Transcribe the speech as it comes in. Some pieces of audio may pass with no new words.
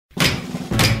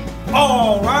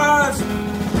All rise.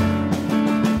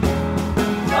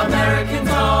 American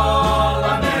tall,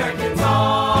 American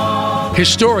tall.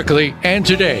 Historically and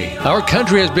today, our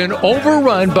country has been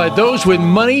overrun by those with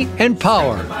money and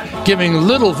power, giving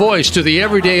little voice to the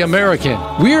everyday American.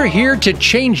 We're here to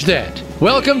change that.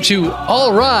 Welcome to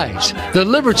All Rise, the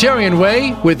Libertarian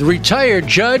Way with retired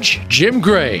Judge Jim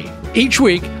Gray. Each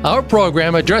week, our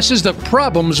program addresses the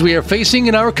problems we are facing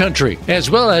in our country, as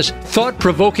well as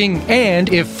thought-provoking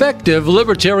and effective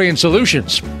libertarian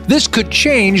solutions. This could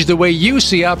change the way you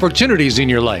see opportunities in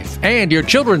your life and your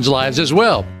children's lives as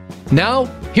well. Now,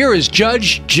 here is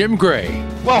Judge Jim Gray.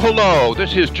 Well, hello,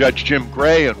 this is Judge Jim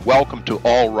Gray, and welcome to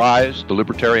All Rise, the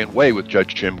Libertarian Way with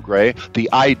Judge Jim Gray. The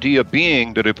idea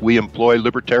being that if we employ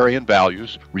libertarian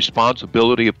values,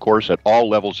 responsibility, of course, at all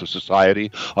levels of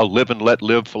society, a live and let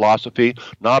live philosophy,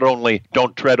 not only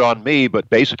don't tread on me, but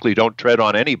basically don't tread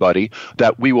on anybody,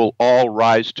 that we will all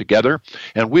rise together,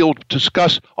 and we'll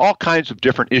discuss all kinds of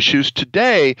different issues.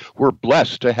 Today, we're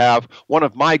blessed to have one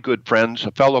of my good friends,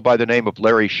 a fellow by the name of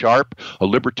Larry Sharpe, a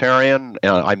libertarian.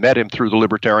 I met him through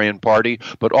the Libertarian Party,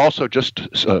 but also just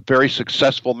a very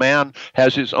successful man,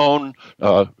 has his own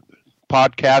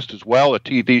podcast as well, a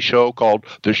TV show called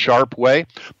The Sharpe Way.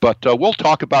 But we'll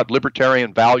talk about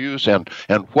libertarian values and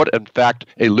what, in fact,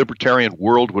 a libertarian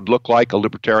world would look like, a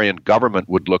libertarian government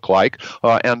would look like.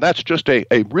 And that's just a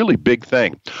really big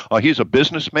thing. He's a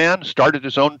businessman, started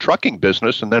his own trucking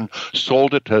business, and then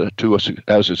sold it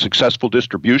as a successful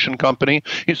distribution company.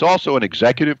 He's also an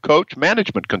executive coach,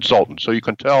 management consultant, so you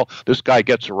can tell this guy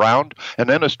gets around, and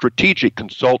then a strategic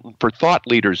consultant for thought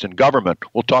leaders in government.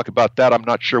 We'll talk about that. I'm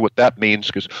not sure what that means,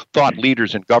 because thought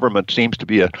leaders in government seems to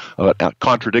be a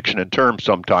contradiction in terms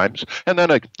sometimes. And then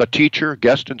a teacher,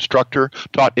 guest instructor,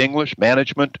 taught English,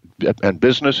 management, and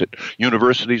business at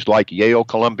universities like Yale,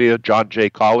 Columbia, John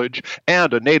Jay College,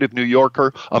 and a native New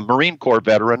Yorker, a Marine Corps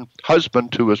veteran,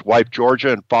 husband to his wife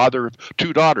Georgia, and father of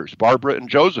two daughters, Barbara and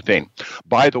Josephine.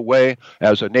 By the way,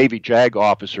 as a Navy JAG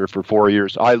officer for 4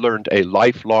 years, I learned a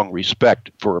lifelong respect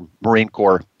for Marine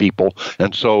Corps people.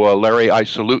 And so, Larry, I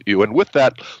salute you. And with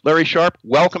that, Larry Sharpe,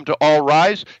 welcome to All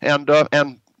Rise, and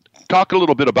talk a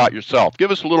little bit about yourself.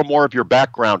 Give us a little more of your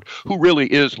background. Who really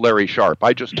is Larry Sharpe?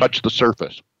 I just touched the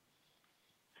surface.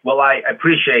 Well, I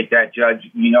appreciate that, Judge.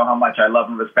 You know how much I love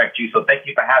and respect you, so thank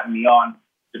you for having me on.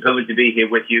 It's a privilege to be here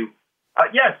with you.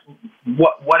 Yes,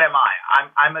 what am I?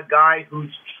 I'm a guy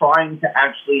who's trying to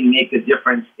actually make a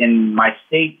difference in my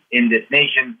state, in this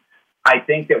nation. I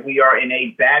think that we are in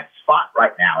a bad spot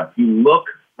right now. If you look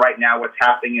right now what's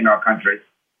happening in our country,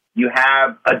 you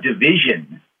have a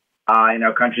division in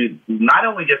our country, not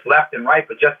only just left and right,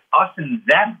 but just us and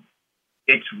them.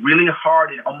 It's really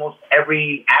hard in almost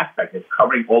every aspect. It's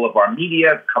covering all of our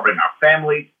media, it's covering our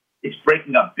families, it's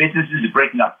breaking up businesses, it's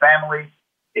breaking up families.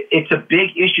 It's a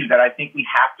big issue that I think we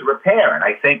have to repair. And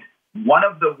I think one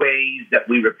of the ways that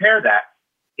we repair that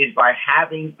is by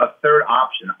having a third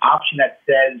option, an option that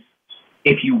says,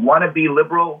 if you want to be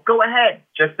liberal, go ahead.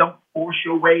 Just don't force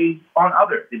your ways on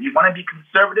others. If you want to be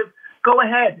conservative, go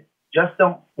ahead. Just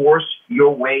don't force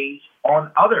your ways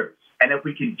on others. And if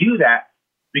we could do that,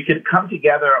 we could come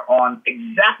together on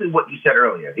exactly what you said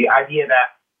earlier, the idea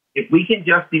that if we can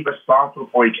just be responsible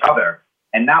for each other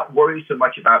and not worry so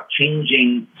much about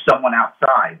changing someone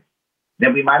outside,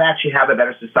 then we might actually have a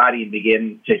better society and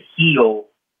begin to heal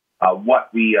what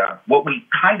we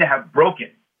kind of have broken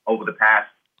over the past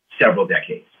several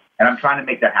decades. And I'm trying to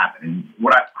make that happen.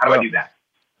 And how do I do that?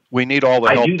 We need all the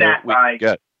help that we can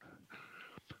get.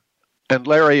 And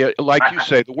Larry, like you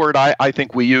say, the word I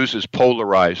think we use is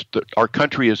polarized. Our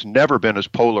country has never been as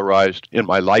polarized in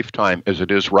my lifetime as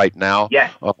it is right now.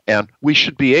 Yes. And we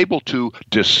should be able to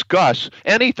discuss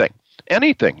anything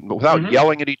without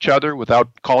yelling at each other,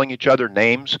 without calling each other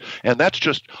names. And that's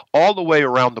just all the way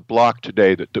around the block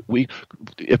today that we,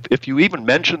 if you even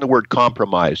mention the word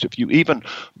compromise, if you even,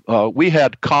 we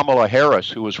had Kamala Harris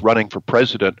who was running for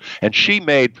president, and she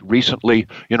made recently,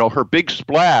 her big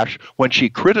splash when she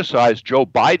criticized Joe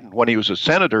Biden when he was a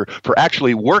senator for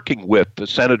actually working with the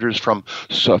senators from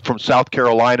South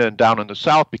Carolina and down in the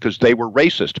South because they were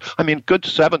racist. I mean, good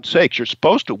seven's sakes, you're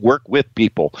supposed to work with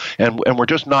people, and we're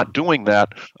just not doing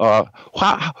that.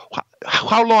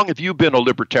 How long have you been a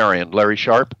libertarian, Larry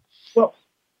Sharpe? Well,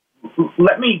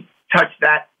 let me touch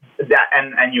that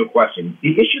and your question.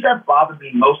 The issue that bothered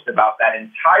me most about that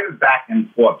entire back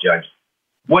and forth, Judge,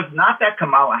 was not that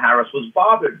Kamala Harris was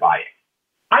bothered by it.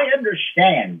 I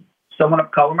understand someone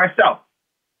of color myself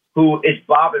who is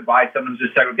bothered by someone who's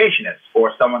a segregationist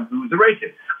or someone who's a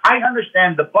racist. I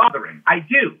understand the bothering. I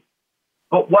do.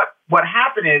 But what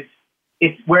happened is,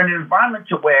 we're in an environment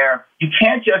to where you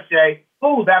can't just say,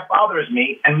 "Ooh, that bothers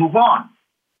me," and move on.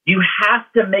 You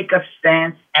have to make a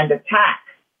stance and attack.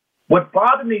 What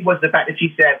bothered me was the fact that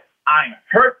she said, "I'm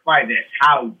hurt by this.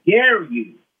 How dare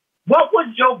you?" What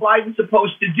was Joe Biden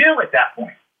supposed to do at that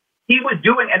point? He was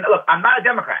doing, and look, I'm not a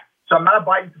Democrat, so I'm not a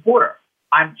Biden supporter.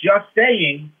 I'm just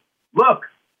saying, look,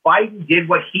 Biden did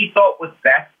what he thought was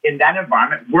best in that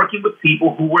environment, working with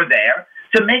people who were there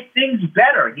to make things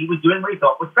better. He was doing what he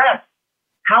thought was best.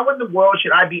 How in the world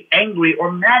should I be angry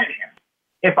or mad at him?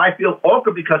 If I feel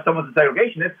awkward because someone's a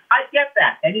segregationist, I get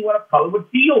that. Anyone of color would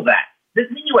feel that. This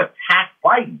doesn't mean you attack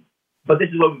Biden, but this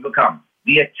is what we've become.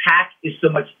 The attack is so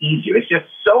much easier. It's just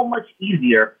so much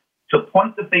easier to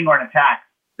point the finger and attack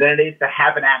than it is to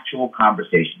have an actual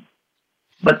conversation.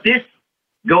 But this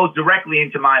goes directly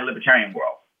into my libertarian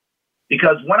world.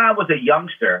 Because when I was a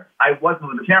youngster, I wasn't a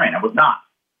libertarian. I was not.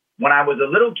 When I was a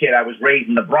little kid, I was raised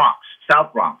in the Bronx,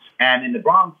 South Bronx. And in the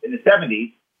Bronx in the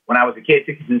 70s, when I was a kid,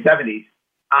 60s and 70s,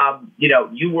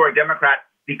 you were a Democrat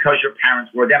because your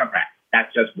parents were a Democrat.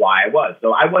 That's just why I was.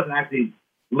 So I wasn't actually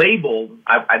labeled.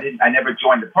 I never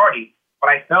joined the party, but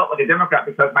I felt like a Democrat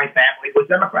because my family was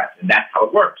Democrats, and that's how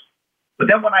it works. But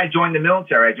then when I joined the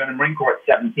military, I joined the Marine Corps at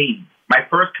 17. My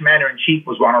first commander-in-chief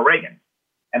was Ronald Reagan.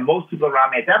 And most people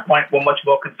around me at that point were much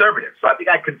more conservative. So I think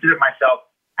I considered myself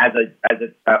as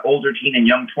an older teen and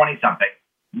young 20-something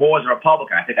more as a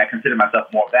Republican. I think I considered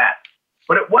myself more of that.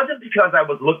 But it wasn't because I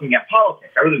was looking at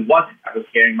politics. I really wasn't. I was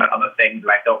caring about other things that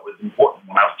I felt was important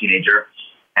when I was a teenager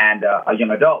and a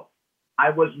young adult.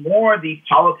 I was more the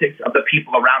politics of the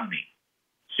people around me.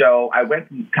 So I went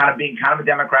from kind of being kind of a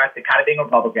Democrat to kind of being a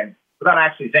Republican without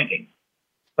actually thinking.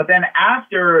 But then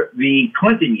after the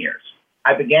Clinton years,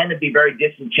 I began to be very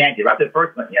disenchanted. After the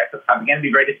first Clinton years, I began to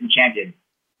be very disenchanted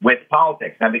with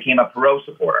politics. I became a Perot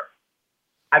supporter.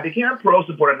 I became a Perot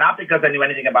supporter not because I knew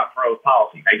anything about Perot's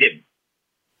policy. I didn't.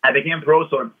 I became a Perot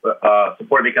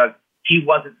supporter because he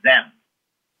wasn't them.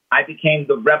 I became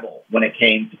the rebel when it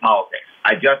came to politics.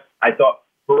 I thought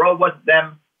Perot wasn't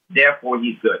them, therefore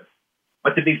he's good.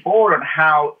 But to be forward on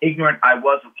how ignorant I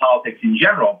was of politics in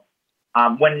general,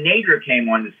 when Nader came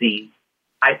on the scene,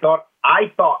 I thought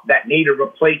that Nader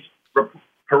replaced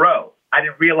Perot. I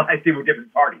didn't realize they were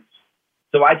different parties.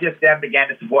 So I just then began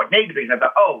to support Nader because I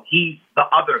thought, oh, he's the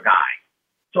other guy.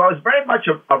 So I was very much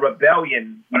a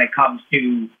rebellion when it comes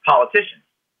to politicians.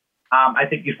 I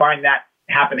think you find that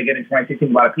happen again in 2016.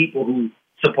 A lot of people who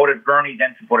supported Bernie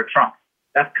then supported Trump.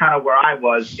 That's kind of where I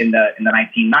was in the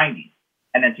 1990s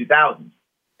and then 2000s.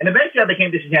 And eventually I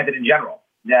became disenchanted in general.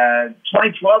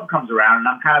 2012 comes around and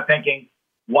I'm kind of thinking,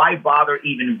 why bother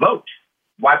even vote?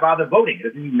 Why bother voting? It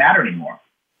doesn't even matter anymore.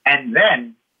 And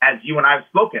then, as you and I have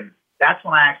spoken, that's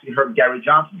when I actually heard Gary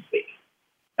Johnson speak.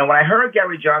 And when I heard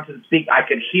Gary Johnson speak, I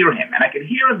could hear him. And I could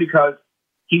hear him because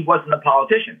he wasn't a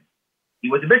politician. He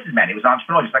was a businessman. He was an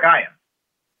entrepreneur, just like I am.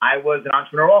 I was an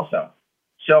entrepreneur also.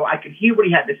 So I could hear what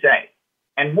he had to say.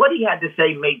 And what he had to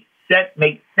say made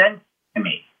sense to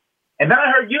me. And then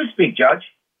I heard you speak, Judge,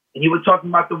 and you were talking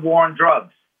about the war on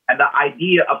drugs and the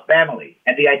idea of family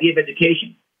and the idea of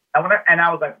education. And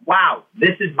I was like, wow,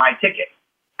 this is my ticket.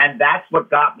 And that's what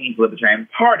got me into the Libertarian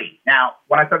Party. Now,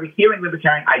 when I started hearing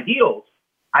libertarian ideals,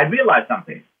 I realized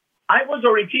something. I was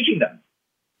already teaching them,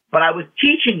 but I was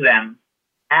teaching them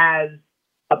as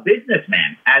a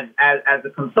businessman, as a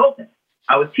consultant.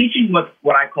 I was teaching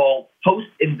what I call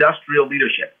post-industrial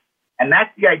leadership. And that's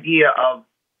the idea of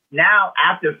now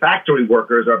after factory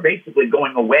workers are basically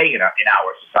going away in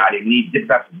our society, we need different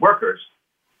types of workers.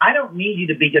 I don't need you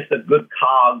to be just a good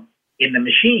cog in the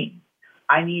machine.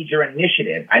 I need your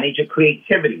initiative. I need your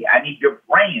creativity. I need your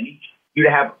brain. I need you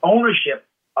to have ownership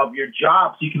of your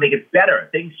job so you can make it better.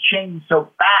 Things change so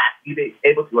fast. You be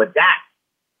able to adapt.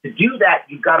 To do that,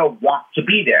 you've got to want to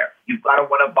be there. You've got to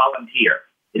want to volunteer.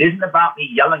 It isn't about me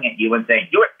yelling at you and saying,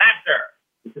 do it faster.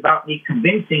 It's about me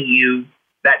convincing you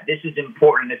that this is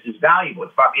important and this is valuable.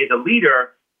 It's about me as a leader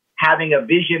having a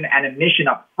vision and a mission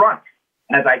up front.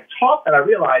 And as I taught that, I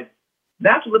realized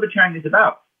that's what libertarian is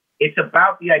about. It's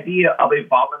about the idea of a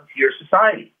volunteer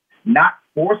society, not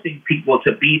forcing people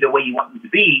to be the way you want them to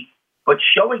be, but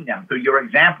showing them through your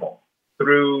example,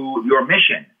 through your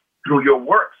mission, through your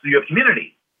work, through your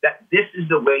community, that this is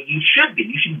the way you should be.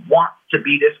 You should want to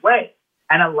be this way.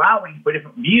 And allowing for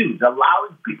different views,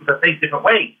 allowing people to think different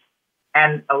ways,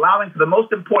 and allowing for the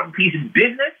most important piece in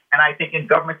business, and I think in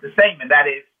government the same, and that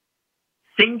is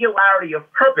singularity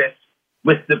of purpose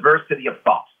with diversity of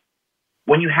thought.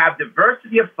 When you have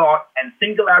diversity of thought and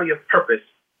singularity of purpose,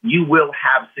 you will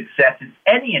have success in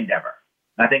any endeavor.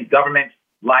 And I think government,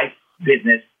 life,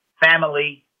 business,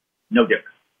 family, no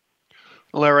different.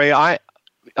 Larry, I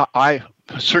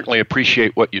certainly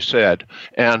appreciate what you said.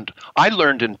 And I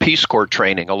learned in Peace Corps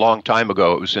training a long time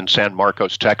ago, it was in San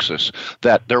Marcos, Texas,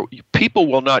 that people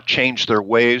will not change their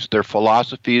ways, their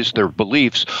philosophies, their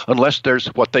beliefs, unless there's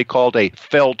what they called a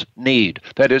felt need.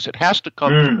 That is, it has to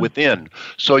come from within.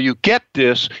 So you get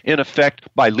this, in effect,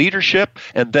 by leadership,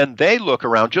 and then they look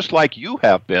around, just like you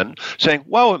have been, saying,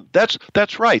 well, that's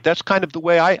right. That's kind of the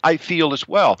way I feel as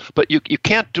well. But you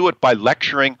can't do it by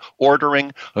lecturing,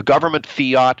 ordering, a government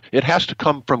fiat. It has to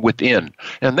come from within.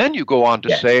 And then you go on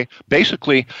to say,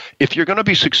 basically, if you're going to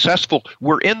be successful,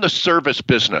 we're in the service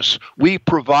business. We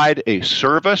provide a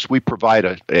service, we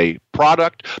provide a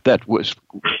product that was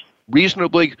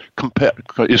reasonably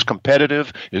is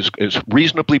competitive, is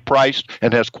reasonably priced,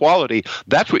 and has quality.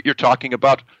 That's what you're talking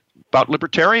about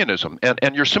libertarianism.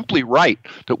 And you're simply right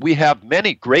that we have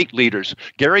many great leaders.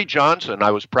 Gary Johnson,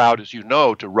 I was proud, as you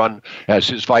know, to run as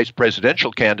his vice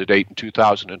presidential candidate in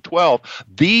 2012.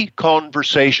 The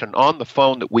conversation on the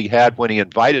phone that we had when he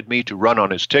invited me to run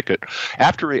on his ticket,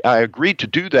 after I agreed to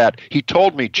do that, he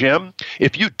told me, Jim,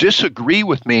 if you disagree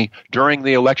with me during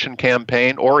the election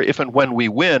campaign or if and when we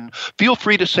win, feel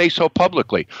free to say so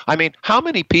publicly. I mean, how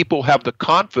many people have the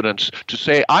confidence to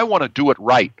say, I want to do it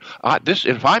right?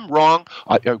 If I'm wrong,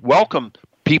 I welcome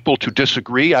people to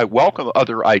disagree. I welcome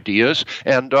other ideas,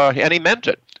 and he meant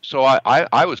it. So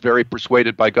I was very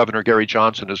persuaded by Governor Gary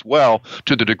Johnson as well,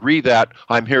 to the degree that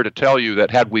I'm here to tell you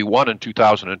that had we won in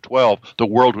 2012, the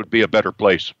world would be a better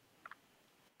place.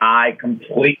 I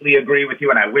completely agree with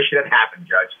you, and I wish it had happened,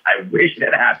 Judge. I wish it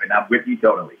had happened. I'm with you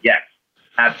totally. Yes,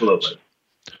 absolutely.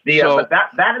 But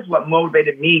that is what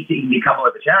motivated me to become a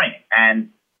libertarian. And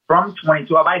from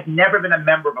 2012, I've never been a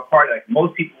member of a party. Like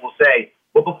most people will say,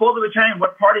 well, before the Libertarian,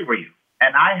 what party were you?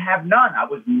 And I have none. I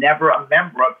was never a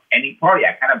member of any party.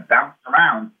 I kind of bounced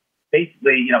around,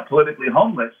 basically, politically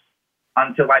homeless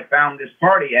until I found this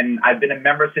party. And I've been a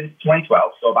member since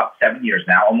 2012, so about 7 years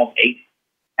now, almost 8.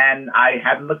 And I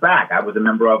haven't looked back. I was a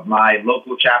member of my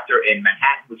local chapter in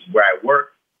Manhattan, which is where I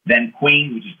work, then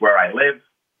Queens, which is where I live,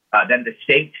 then the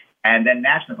state, and then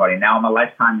National Party. Now I'm a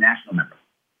lifetime national member.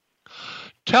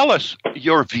 Tell us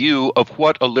your view of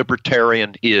what a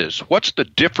libertarian is. What's the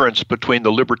difference between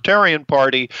the Libertarian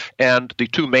Party and the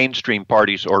two mainstream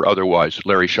parties or otherwise,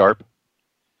 Larry Sharpe?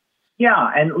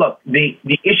 Yeah, and look, the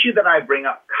issue that I bring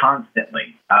up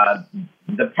constantly,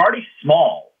 the party's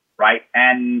small, right?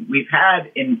 And we've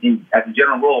had, as a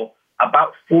general rule,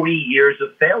 about 40 years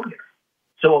of failure.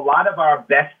 So a lot of our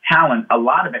best talent, a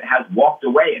lot of it has walked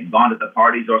away and gone to the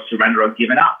parties or surrendered or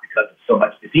given up because of so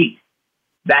much defeat.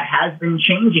 That has been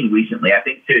changing recently, I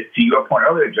think, to your point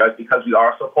earlier, Judge, because we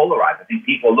are so polarized. I think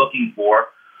people are looking for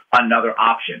another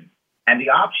option. And the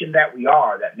option that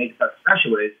makes us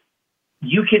special is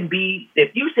you can be,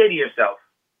 if you say to yourself,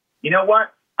 you know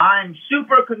what, I'm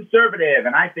super conservative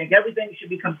and I think everything should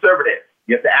be conservative,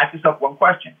 you have to ask yourself one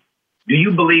question. Do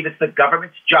you believe it's the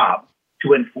government's job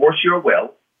to enforce your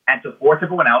will and to force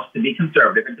everyone else to be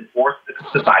conservative and to force the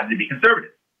society to be conservative?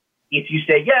 If you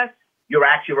say yes, you're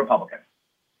actually a Republican.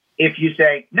 If you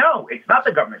say, no, it's not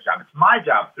the government's job, it's my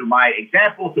job, through my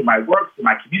example, through my work, through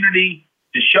my community,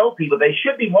 to show people they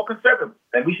should be more conservative,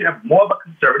 that we should have more of a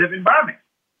conservative environment,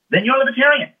 then you're a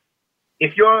libertarian.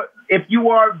 If you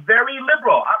are very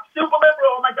liberal, I'm super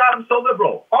liberal, oh my God, I'm so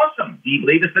liberal. Awesome. Do you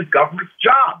believe it's the government's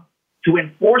job to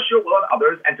enforce your will on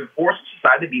others and to force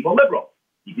society to be more liberal?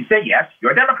 If you say yes,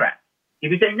 you're a Democrat.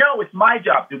 If you say no, it's my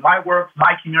job, through my work,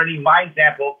 my community, my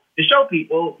example, to show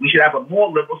people we should have a more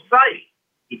liberal society.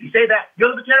 If you say that, you're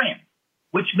libertarian,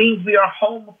 which means we are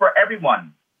home for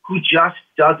everyone who just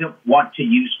doesn't want to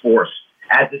use force.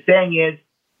 As the saying is,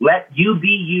 let you be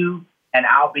you and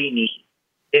I'll be me.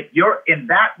 If you're in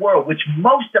that world, which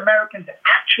most Americans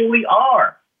actually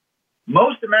are,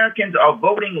 most Americans are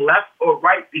voting left or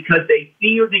right because they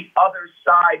fear the other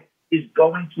side is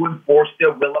going to enforce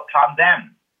their will upon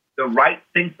them. The right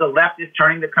thinks the left is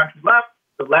turning the country left.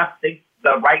 The left thinks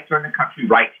the right turning the country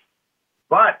right.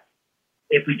 But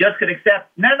if we just could accept,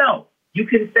 no, you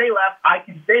can say left, I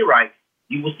can say right,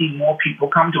 you will see more people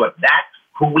come to it. That's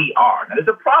who we are. Now, there's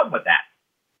a problem with that.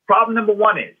 Problem number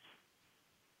one is,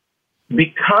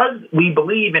 because we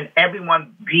believe in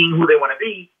everyone being who they want to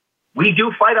be, we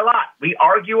do fight a lot. We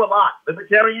argue a lot.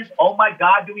 Libertarians, oh my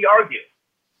God, do we argue?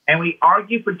 And we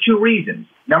argue for two reasons.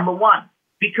 Number one,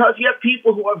 because you have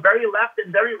people who are very left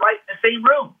and very right in the same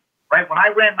room, right? When I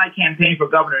ran my campaign for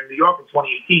governor in New York in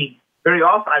 2018, very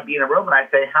often I'd be in a room and I'd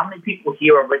say, how many people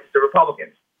here are registered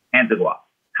Republicans? Hands will go up.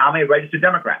 How many are registered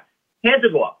Democrats? Hands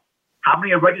will go up. How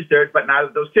many are registered but neither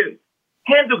of those two?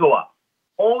 Hands will go up.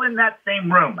 All in that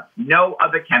same room. No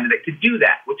other candidate could do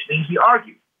that, which means we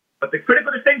argue. But the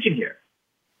critical distinction here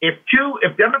If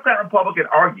Democrat and Republican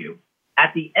argue,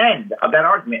 at the end of that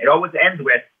argument, it always ends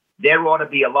with, there ought to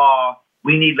be a law,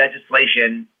 we need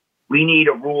legislation, we need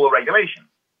a rule or regulation.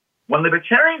 When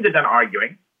libertarians are done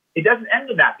arguing, it doesn't end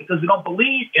in that because we don't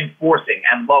believe in forcing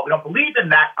and law. We don't believe in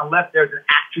that unless there's an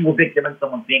actual victim and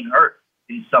someone being hurt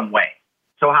in some way.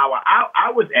 So how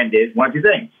ours end is one of two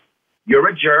things. You're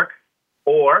a jerk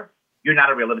or you're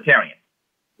not a real libertarian.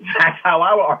 That's how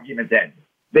our arguments end.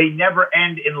 They never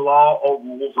end in law or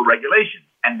rules or regulations,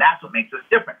 and that's what makes us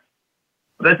different.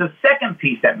 But there's a second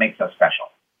piece that makes us special.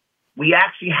 We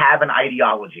actually have an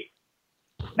ideology.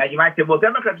 Now, you might say, well,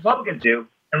 Democrats and Republicans do.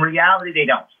 In reality, they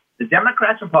don't. The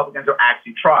Democrats and Republicans are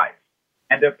actually tribes,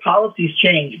 and their policies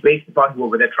change based upon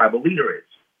whoever their tribal leader is,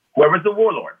 whoever's the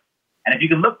warlord. And if you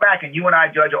can look back, and you and I,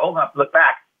 Judge, are old enough to look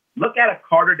back, look at a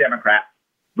Carter Democrat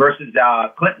versus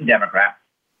a Clinton Democrat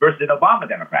versus an Obama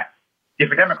Democrat,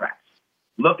 different Democrats.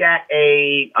 Look at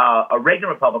a Reagan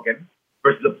Republican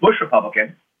versus a Bush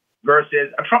Republican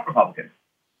versus a Trump Republican,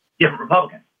 different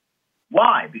Republicans.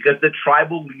 Why? Because the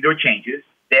tribal leader changes.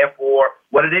 Therefore,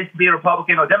 what it is to be a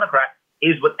Republican or Democrat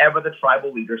is whatever the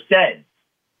tribal leader says.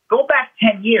 Go back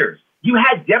 10 years. You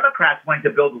had Democrats wanting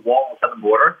to build a wall on the southern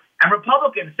border and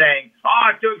Republicans saying, oh,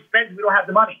 it's too expensive, we don't have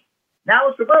the money. Now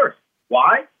it's reversed.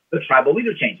 Why? The tribal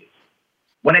leader changes.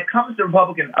 When it comes to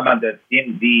Republican,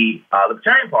 in the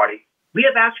Libertarian Party, we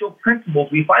have actual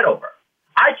principles we fight over.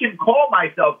 I can call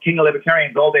myself king of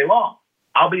libertarians all day long.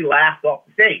 I'll be laughed off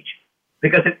the stage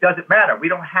because it doesn't matter. We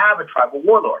don't have a tribal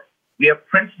warlord. We have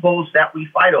principles that we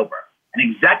fight over.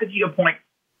 And exactly to your point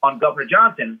on Governor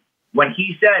Johnson, when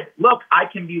he said, look, I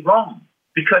can be wrong,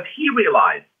 because he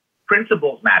realized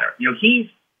principles matter. You know,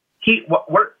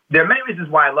 there are many reasons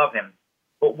why I love him,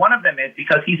 but one of them is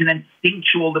because he's an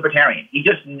instinctual libertarian. He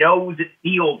just knows it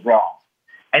feels wrong.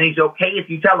 And he's okay if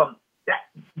you tell him, that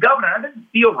Governor, that doesn't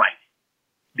feel right,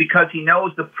 because he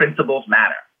knows the principles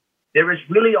matter. There is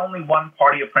really only one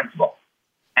party of principle,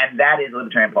 and that is the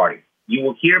Libertarian Party. You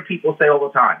will hear people say all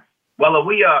the time, well, are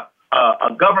we a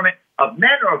government of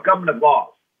men or a government of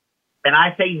laws? And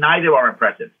I say neither are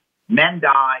impressive. Men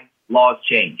die, laws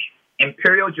change.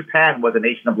 Imperial Japan was a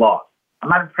nation of laws. I'm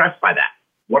not impressed by that.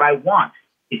 What I want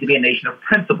is to be a nation of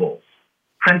principles.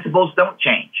 Principles don't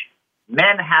change.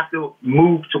 Men have to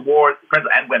move towards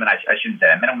principles, and women, I shouldn't say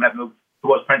that. Men and women have to move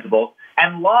towards principles,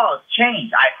 and laws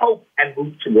change, I hope, and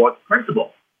move towards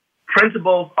principles.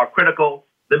 Principles are critical.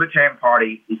 Libertarian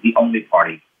Party is the only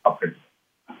party of principles.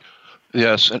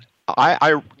 Yes, and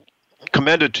I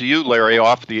commended to you, Larry,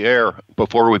 off the air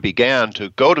before we began to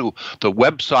go to the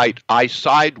website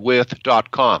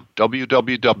isidewith.com,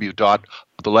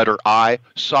 the letter I,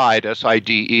 side,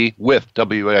 S-I-D-E, with,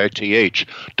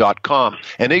 W-I-T-H.com.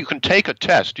 And then you can take a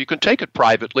test. You can take it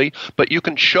privately, but you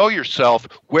can show yourself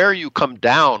where you come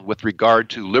down with regard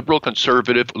to liberal,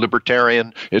 conservative,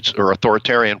 libertarian, or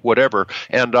authoritarian, whatever.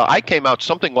 And I came out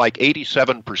something like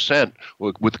 87%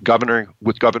 with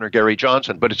Governor Gary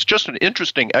Johnson. But it's just an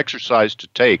interesting exercise to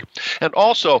take. And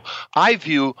also, I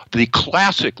view the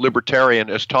classic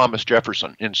libertarian as Thomas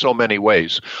Jefferson in so many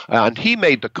ways. And he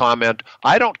made the comment,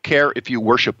 I don't care if you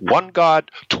worship one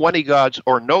God, 20 gods,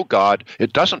 or no God.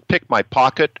 It doesn't pick my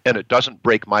pocket, and it doesn't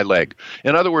break my leg.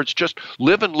 In other words, just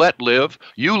live and let live.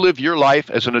 You live your life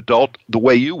as an adult the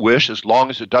way you wish, as long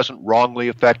as it doesn't wrongly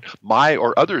affect my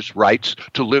or others' rights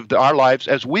to live our lives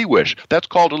as we wish. That's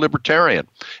called a libertarian.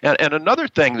 And another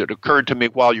thing that occurred to me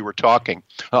while you were talking,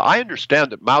 I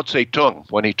understand that Mao Zedong,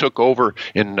 when he took over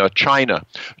in China,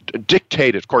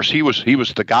 dictated. Of course, he was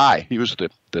the guy. He was the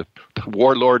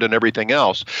warlord and everything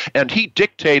else. And he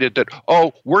dictated that,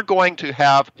 we're going to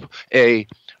have a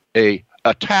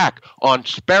attack on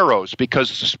sparrows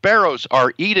because the sparrows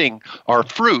are eating our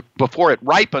fruit before it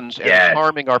ripens and it's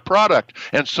harming our product.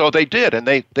 And so they did, and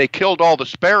they killed all the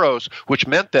sparrows, which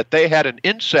meant that they had an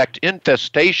insect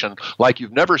infestation like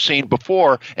you've never seen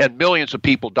before, and millions of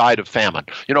people died of famine.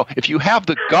 You know, if you have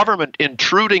the government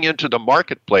intruding into the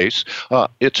marketplace,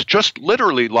 it's just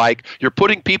literally like you're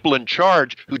putting people in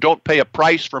charge who don't pay a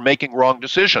price for making wrong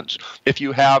decisions. If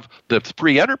you have the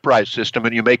free enterprise system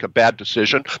and you make a bad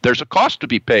decision, there's a cost to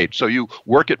be paid. So you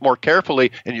work it more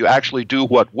carefully and you actually do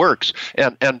what works.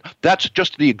 And that's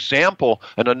just the example.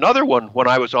 And another one, when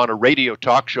I was on a radio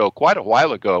talk show quite a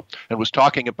while ago and was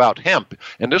talking about hemp,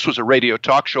 and this was a radio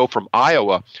talk show from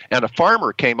Iowa, and a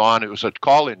farmer came on, it was a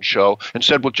call-in show, and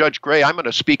said, well, Judge Gray, I'm going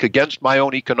to speak against my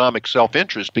own economic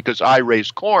self-interest because I raise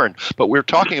corn. But we're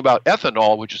talking about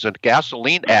ethanol, which is a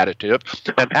gasoline additive,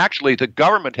 and actually the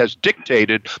government has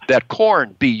dictated that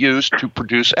corn be used to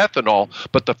produce ethanol.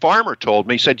 But the farmer told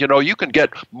me, he said, you know, you can get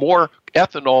more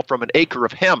ethanol from an acre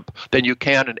of hemp than you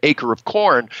can an acre of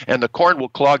corn, and the corn will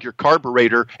clog your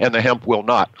carburetor and the hemp will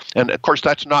not. And of course,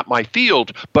 that's not my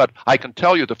field, but I can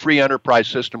tell you the free enterprise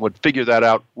system would figure that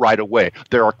out right away.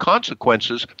 There are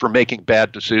consequences for making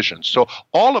bad decisions. So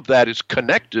all of that is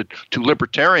connected to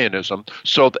libertarianism.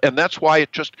 So, and that's why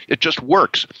it just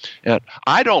works. And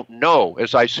I don't know,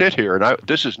 as I sit here, and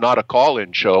this is not a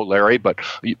call-in show, Larry, but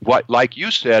like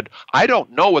you said, I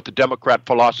don't know what the Democrat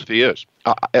philosophy is.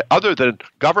 Other than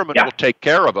government will take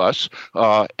care of us,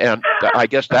 and I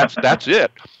guess that's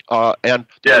it. And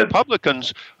the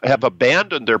Republicans have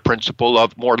abandoned their principle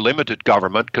of more limited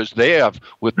government because they have,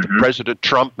 with President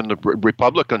Trump and the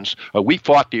Republicans, we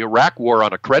fought the Iraq War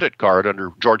on a credit card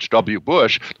under George W.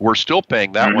 Bush. We're still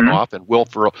paying that one off, and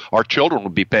our children will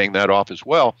be paying that off as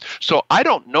well. So I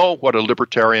don't know what I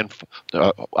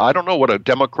don't know what a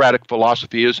Democratic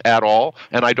philosophy is at all,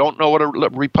 and I don't know what a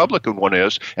Republican one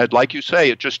is. And like you say,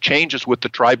 it just changes with the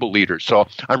tribal leaders. So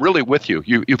I'm really with you.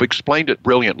 You've explained it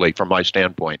brilliantly from my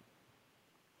standpoint.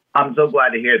 I'm so glad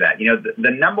to hear that.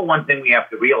 The number one thing we have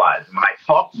to realize, when I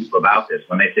talk to people about this,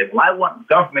 when they say, well, I want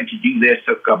government to do this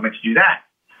or government to do that,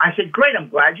 I said, great, I'm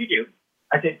glad you do.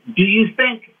 I said, do you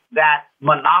think that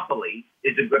monopoly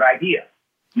is a good idea?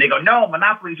 And they go, no,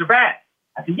 monopolies are bad.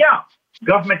 I said, yeah,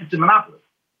 government is a monopoly.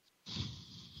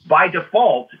 By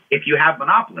default, if you have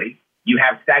monopoly, you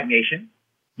have stagnation,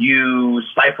 you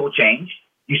stifle change,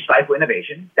 you stifle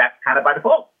innovation. That's kind of by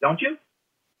default, don't you?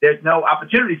 There's no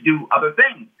opportunity to do other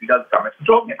things because government's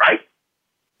controlling it, right?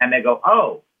 And they go,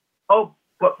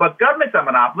 but government's a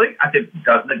monopoly. I said,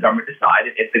 doesn't the government decide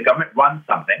it? If the government runs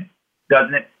something,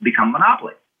 doesn't it become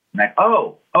monopoly? And like,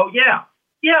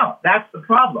 yeah, that's the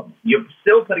problem. You're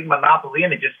still putting monopoly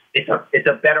in. It's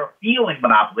a better feeling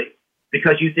monopoly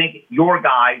because you think your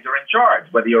guys are in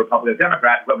charge, whether you're a Republican or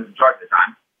Democrat, whoever's in charge at the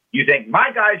time. You think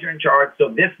my guys are in charge, so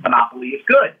this monopoly is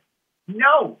good.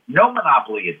 No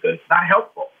monopoly is good. It's not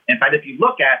helpful. In fact, if you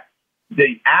look at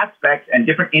the aspects and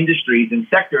different industries and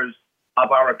sectors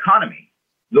of our economy,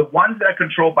 the ones that are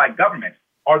controlled by government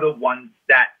are the ones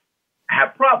that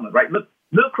have problems, right? Look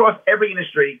across every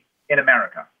industry in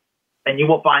America, and you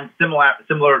will find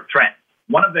similar trends.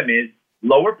 One of them is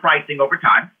lower pricing over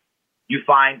time. You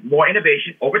find more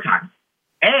innovation over time,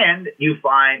 and you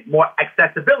find more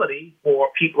accessibility for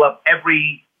people of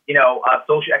every,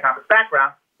 socioeconomic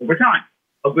background over time.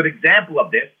 A good example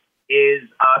of this is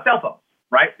cell phones,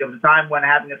 right? There was a time when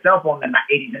having a cell phone in the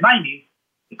 80s and 90s,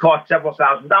 it cost several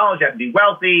 $1,000s. You had to be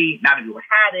wealthy. Not many people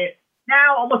had it.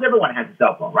 Now almost everyone has a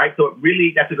cell phone, right? So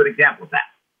that's a good example of that.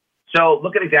 So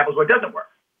look at examples where it doesn't work.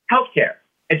 Healthcare,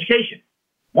 education.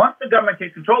 Once the government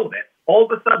takes control of it, all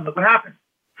of a sudden, look what happens.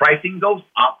 Pricing goes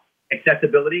up,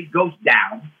 accessibility goes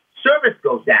down, service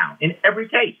goes down in every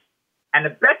case. And the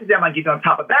best example I can give you on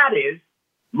top of that is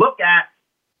look at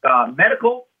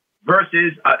medical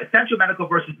versus essential medical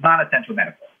versus non-essential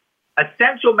medical.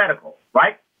 Essential medical,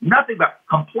 right? Nothing but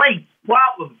complaints,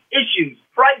 problems, issues,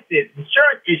 prices,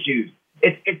 insurance issues.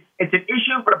 It's an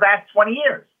issue for the past 20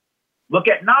 years. Look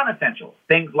at non-essential,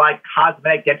 things like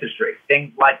cosmetic dentistry,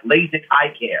 things like LASIK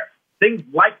eye care, things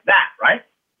like that, right?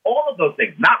 All of those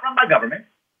things, not run by government,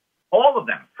 all of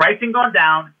them, pricing gone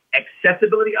down,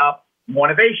 accessibility up, more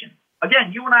innovation.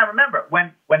 Again, you and I remember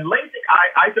when LASIK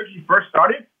eye surgery first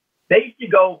started, they used to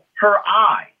go per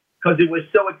eye because it was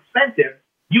so expensive,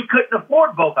 you couldn't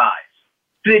afford both eyes.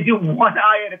 So they do one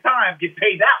eye at a time, get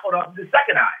paid that one off the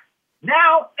second eye.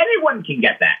 Now, anyone can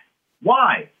get that.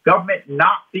 Why? Government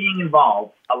not being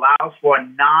involved allows for a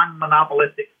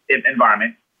non-monopolistic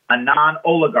environment, a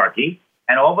non-oligarchy,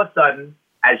 and all of a sudden,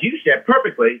 as you said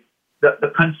perfectly,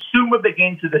 the consumer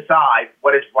begins to decide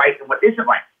what is right and what isn't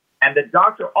right. And the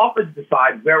doctor offers to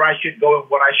decide where I should go and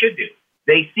what I should do.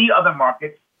 They see other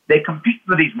markets. They compete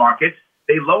for these markets.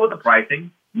 They lower the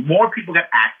pricing. More people get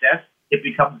access. It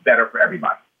becomes better for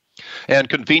everybody. And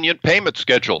convenient payment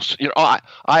schedules.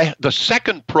 The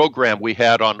second program we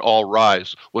had on All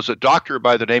Rise was a doctor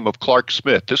by the name of Clark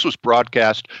Smith. This was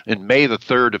broadcast in May the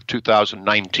 3rd of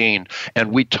 2019,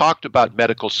 and we talked about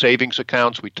medical savings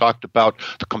accounts. We talked about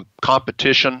the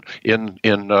competition in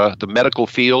the medical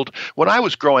field. When I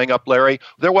was growing up, Larry,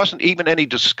 there wasn't even any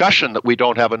discussion that we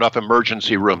don't have enough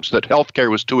emergency rooms, that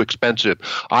healthcare was too expensive.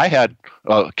 I had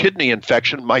a kidney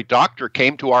infection. My doctor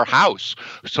came to our house.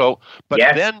 But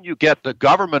then then you get the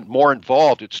government more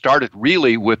involved. It started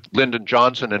really with Lyndon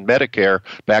Johnson and Medicare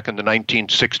back in the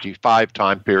 1965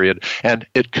 time period, and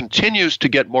it continues to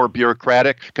get more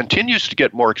bureaucratic, continues to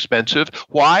get more expensive.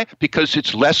 Why? Because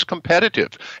it's less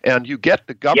competitive, and you get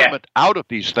the government out of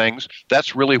these things.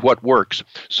 That's really what works.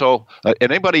 So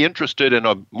anybody interested in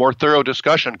a more thorough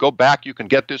discussion, go back. You can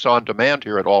get this on demand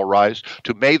here at All Rise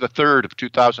to May the 3rd of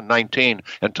 2019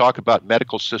 and talk about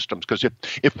medical systems. Because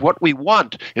if what we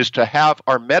want is to have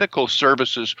our medical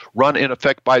services run in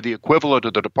effect by the equivalent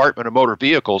of the Department of Motor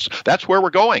Vehicles, that's where we're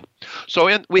going. So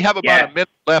we have about a minute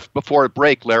left before a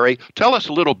break, Larry. Tell us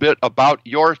a little bit about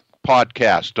your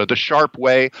podcast, The Sharp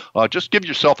Way. Just give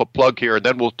yourself a plug here, and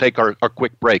then we'll take our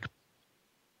quick break.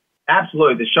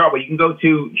 Absolutely, The Sharp Way. You can go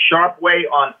to Sharp Way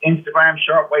on Instagram,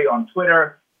 Sharp Way on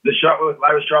Twitter, The Sharp Way with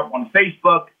Larry Sharp on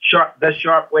Facebook, The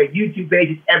Sharp Way YouTube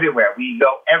pages everywhere. We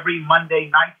go every Monday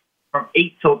night from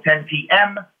 8 till 10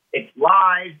 p.m. It's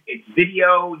live. It's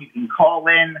video. You can call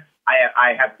in.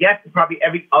 I have guests in probably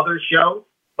every other show,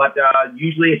 but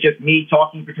usually it's just me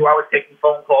talking for 2 hours, taking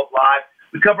phone calls live.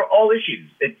 We cover all issues.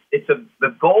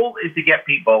 The goal is to get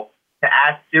people to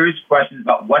ask serious questions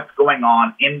about what's going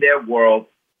on in their world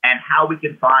and how we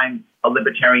can find a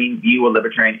libertarian view, a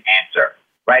libertarian answer.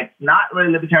 Right? It's not really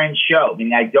a libertarian show. I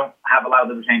mean, I don't have a lot of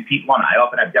libertarian people on. I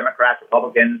often have Democrats,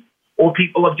 Republicans, or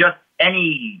people of just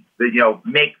any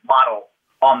make, model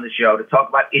on the show to talk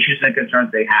about issues and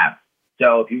concerns they have.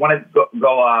 So if you want to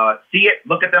go see it,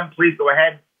 look at them, please go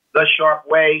ahead. The Sharp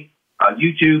Way,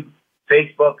 YouTube,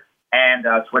 Facebook, and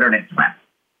Twitter and Instagram.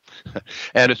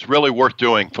 And it's really worth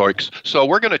doing, folks. So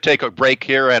we're going to take a break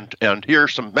here and hear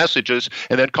some messages,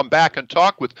 and then come back and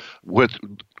talk with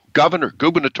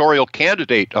gubernatorial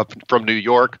candidate from New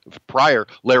York prior,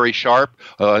 Larry Sharp,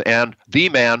 and the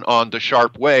man on The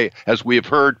Sharp Way. As we have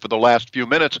heard for the last few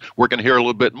minutes, we're going to hear a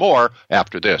little bit more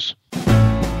after this.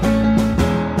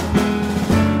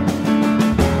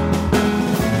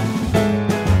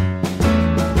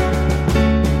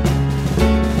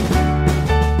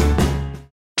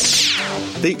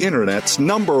 The Internet's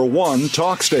 #1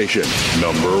 talk station.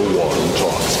 #1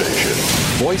 talk station.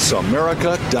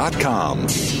 VoiceAmerica.com.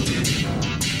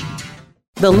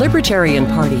 The Libertarian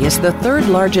Party is the third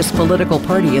largest political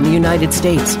party in the United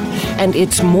States, and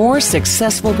it's more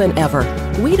successful than ever.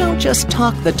 We don't just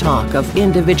talk the talk of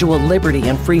individual liberty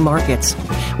and free markets.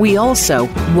 We also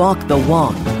walk the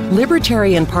walk.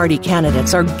 Libertarian Party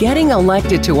candidates are getting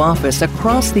elected to office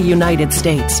across the United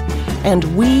States, and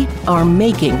we are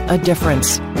making a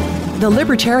difference. The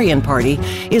Libertarian Party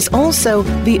is also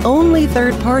the only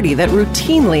third party that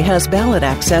routinely has ballot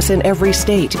access in every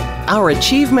state. Our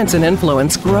achievements and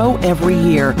influence grow every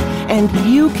year, and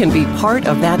you can be part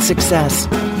of that success.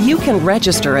 You can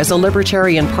register as a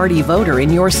Libertarian Party voter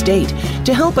in your state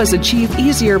to help us achieve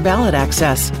easier ballot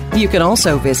access. You can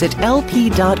also visit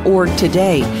lp.org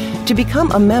today to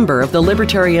become a member of the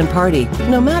Libertarian Party,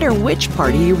 no matter which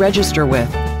party you register with.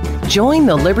 Join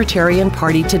the Libertarian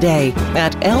Party today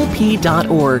at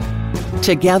lp.org.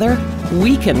 Together,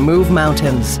 we can move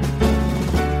mountains.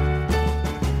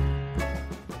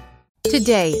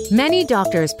 Today, many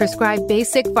doctors prescribe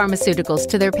basic pharmaceuticals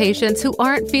to their patients who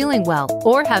aren't feeling well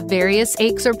or have various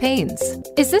aches or pains.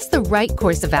 Is this the right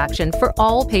course of action for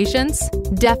all patients?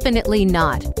 Definitely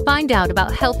not. Find out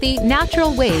about healthy,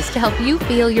 natural ways to help you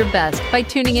feel your best by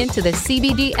tuning into the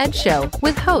CBD Ed Show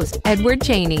with host Edward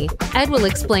Cheney. Ed will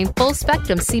explain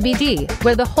full-spectrum CBD,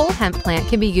 where the whole hemp plant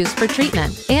can be used for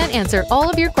treatment, and answer all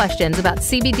of your questions about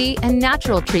CBD and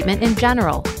natural treatment in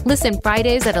general. Listen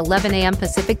Fridays at 11 a.m.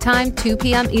 Pacific Time, 2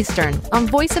 p.m. Eastern on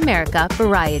Voice America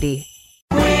Variety.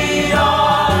 We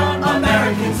are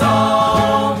Americans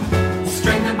all,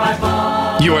 strengthened by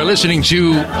bond. You are listening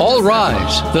to All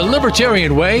Rise, the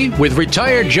Libertarian Way with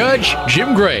retired Judge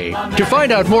Jim Gray. To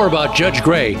find out more about Judge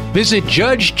Gray, visit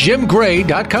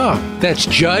judgejimgray.com. That's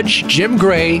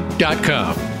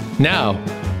judgejimgray.com. Now,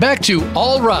 back to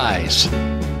All Rise.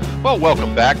 Well,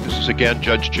 welcome back. This is again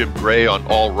Judge Jim Gray on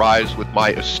All Rise with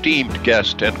my esteemed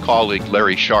guest and colleague,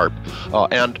 Larry Sharp.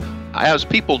 And as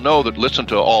people know that listen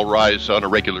to All Rise on a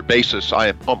regular basis,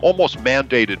 I'm almost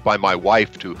mandated by my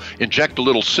wife to inject a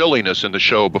little silliness in the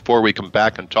show before we come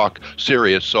back and talk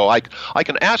serious. So I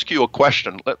can ask you a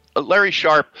question. Larry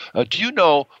Sharp, do you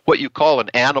know what you call an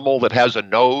animal that has a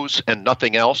nose and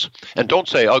nothing else? And don't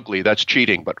say ugly, that's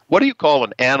cheating. But what do you call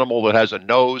an animal that has a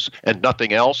nose and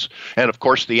nothing else? And of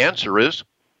course the answer is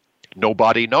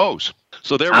nobody knows.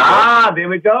 So there we go. There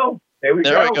we go. There we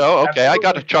go. Okay, I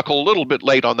got to chuckle a little bit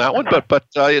late on that one, but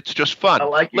it's just fun. I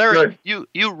like it. Larry, Good.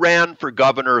 you ran for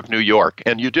governor of New York,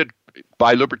 and you did,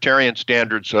 by libertarian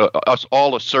standards, us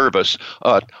all a service.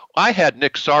 I had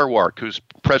Nick Sarwark, who's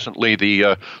presently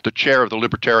the chair of the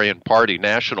Libertarian Party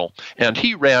National, and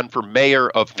he ran for mayor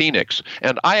of Phoenix.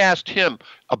 And I asked him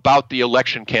about the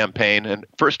election campaign, and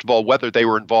first of all, whether they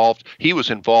were involved. He was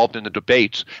involved in the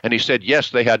debates, and he said,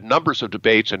 yes, they had numbers of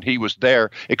debates, and he was there,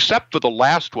 except for the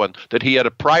last one, that he had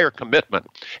a prior commitment.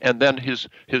 And then his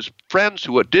friends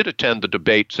who did attend the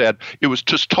debate said it was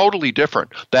just totally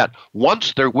different, that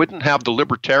once there wouldn't have the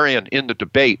Libertarian in the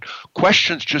debate,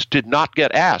 questions just did not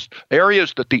get asked.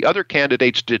 Areas that the other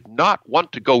candidates did not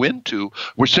want to go into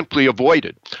were simply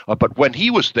avoided. But when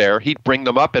he was there, he'd bring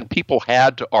them up, and people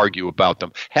had to argue about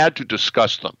them, had to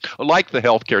discuss them, like the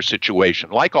healthcare situation,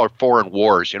 like our foreign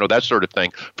wars, that sort of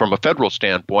thing from a federal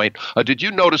standpoint. Did you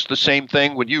notice the same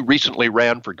thing when you recently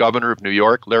ran for governor of New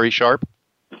York, Larry Sharpe?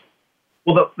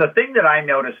 Well, the thing that I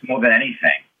noticed more than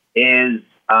anything is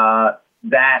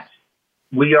that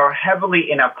we are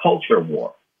heavily in a culture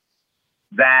war,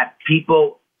 that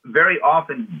people very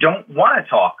often don't want to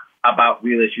talk about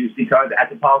real issues because as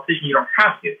a politician, you don't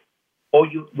have to. Or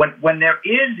when there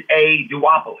is a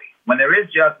duopoly, when there is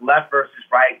just left versus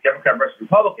right, Democrat versus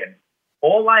Republican,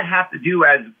 all I have to do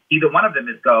as either one of them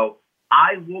is go,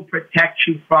 I will protect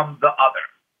you from the other.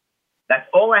 That's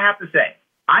all I have to say.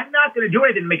 I'm not going to do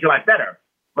anything to make your life better,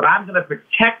 but I'm going to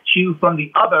protect you from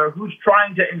the other who's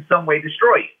trying to in some way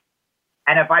destroy you.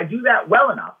 And if I do that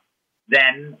well enough,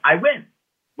 then I win,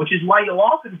 which is why you'll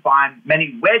often find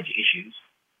many wedge issues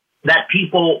that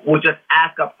people will just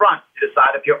ask up front to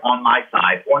decide if you're on my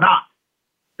side or not.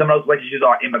 Some of those wedge issues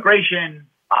are immigration,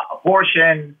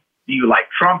 abortion, do you like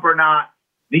Trump or not?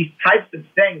 These types of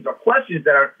things are questions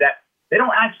that they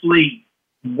don't actually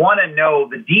want to know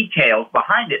the details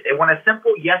behind it. They want a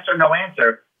simple yes or no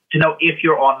answer to know if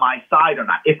you're on my side or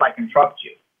not, if I can trust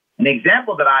you. An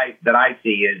example that I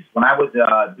see is when I was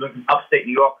doing upstate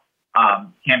New York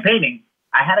campaigning,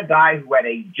 I had a guy who had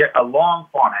a long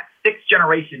farm, had 6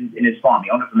 generations in his farm. He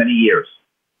owned it for many years.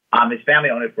 His family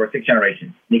owned it for 6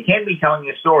 generations. And he came to me telling me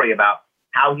a story about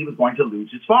how he was going to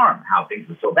lose his farm, how things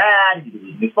were so bad, he was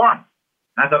losing his farm.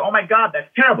 And I thought, oh my God, that's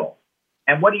terrible.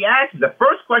 And what he asked, the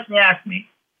first question he asked me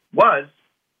was,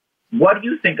 what do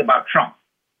you think about Trump?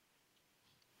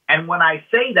 And when I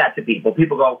say that to people,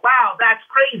 people go, wow, that's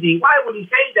crazy. Why would he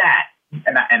say that?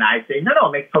 And I say, no,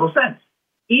 it makes total sense.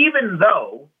 Even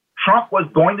though Trump was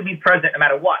going to be president no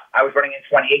matter what, I was running in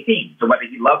 2018. So whether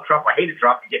he loved Trump or hated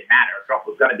Trump, it didn't matter. Trump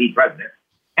was going to be president.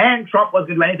 And Trump wasn't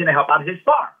going to do anything to help out his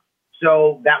farm.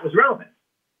 So that was relevant.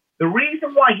 The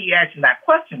reason why he asked him that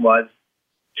question was,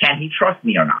 can he trust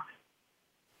me or not?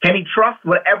 Can he trust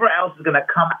whatever else is going to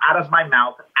come out of my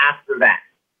mouth after that?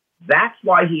 That's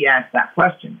why he asked that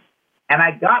question. And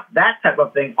I got that type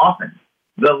of thing often.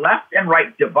 The left and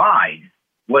right divide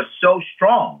was so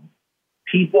strong,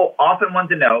 people often want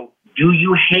to know, do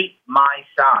you hate my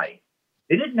side?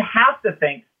 They didn't have to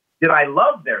think, did I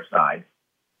love their side?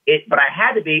 But I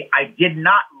had to be, I did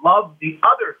not love the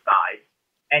other side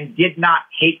and did not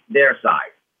hate their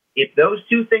side. If those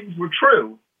two things were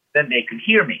true, then they could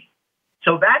hear me.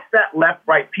 So that's that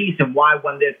left-right piece, and why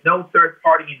when there's no third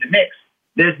party in the mix,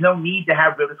 there's no need to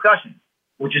have real discussions,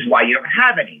 which is why you don't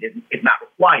have any. It's not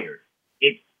required.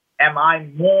 It's, am I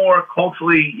more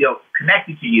culturally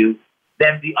connected to you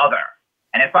than the other?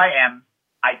 And if I am,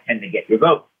 I tend to get your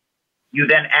vote. You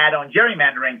then add on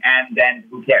gerrymandering, and then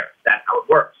who cares? That's how it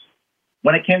works.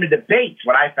 When it came to debates,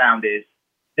 what I found is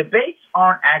debates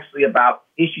aren't actually about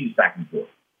issues back and forth.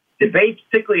 Debates,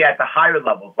 particularly at the higher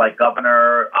levels, like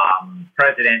governor,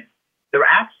 president, they're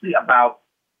actually about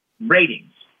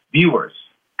ratings, viewers,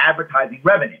 advertising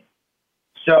revenue.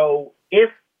 So if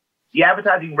the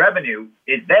advertising revenue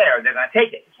is there, they're going to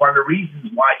take it. It's one of the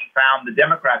reasons why you found the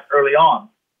Democrats early on,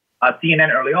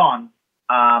 CNN early on,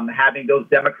 having those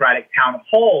Democratic town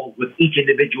halls with each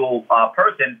individual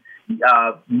person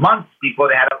months before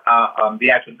they had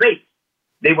the actual debate.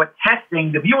 They were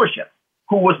testing the viewership.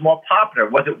 Who was more popular?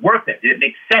 Was it worth it? Did it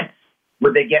make sense?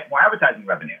 Would they get more advertising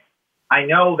revenue? I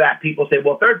know that people say,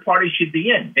 well, third parties should be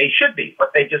in. They should be,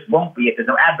 but they just won't be if there's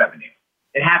no ad revenue.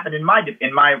 It happened in my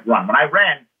run. When I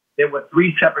ran, there were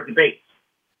 3 separate debates,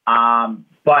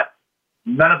 but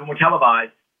none of them were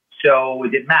televised, so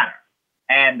it didn't matter.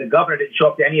 And the governor didn't show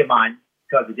up to any of mine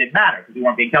because it didn't matter, because they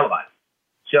weren't being televised.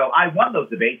 So I won those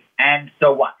debates, and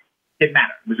so what? Didn't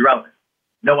matter. It was irrelevant.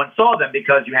 No one saw them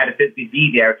because you had to physically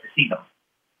be there to see them.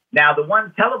 Now, the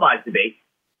one televised debate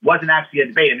wasn't actually a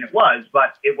debate. I mean, it was,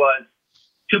 but it was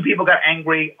 2 people got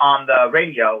angry on the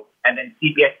radio, and then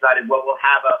CBS decided, well, we'll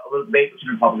have a little debate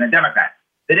between Republicans and Democrats.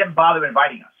 They didn't bother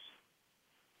inviting us.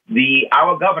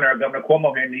 Our governor, Governor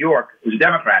Cuomo here in New York, who's a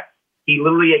Democrat, he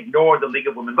literally ignored the League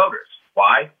of Women Voters.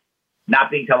 Why?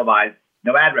 Not being televised,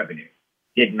 no ad revenue.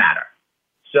 Didn't matter.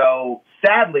 So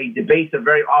sadly, debates are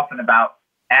very often about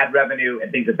ad revenue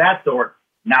and things of that sort,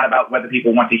 not about whether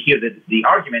people want to hear the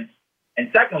arguments. And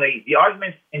secondly, the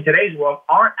arguments in today's world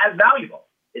aren't as valuable.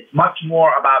 It's much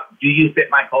more about, do you fit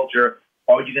my culture,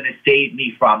 or are you going to save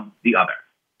me from the other?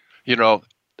 You know,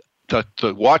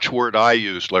 the watchword I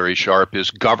use, Larry Sharpe,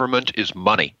 is government is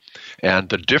money. And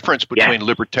the difference between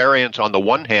libertarians on the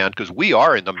one hand, because we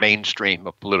are in the mainstream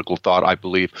of political thought, I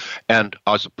believe, and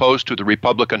as opposed to the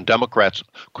Republican Democrats,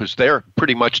 because they're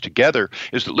pretty much together,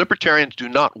 is that libertarians do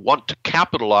not want to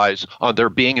capitalize on their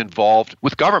being involved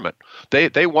with government.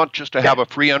 They want just to have a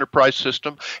free enterprise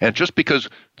system, and just because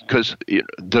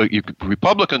the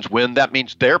Republicans win, that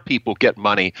means their people get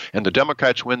money, and the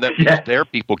Democrats win, that means their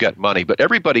people get money. But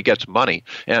everybody gets money,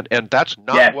 and that's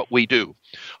not what we do.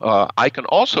 I can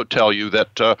also tell you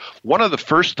that one of the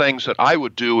first things that I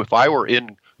would do if I were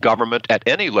in government at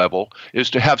any level is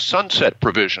to have sunset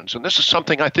provisions. And this is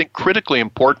something I think critically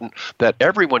important that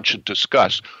everyone should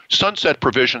discuss. Sunset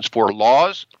provisions for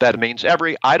laws, that means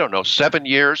every, 7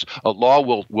 years, a law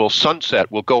will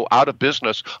sunset, will go out of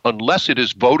business unless it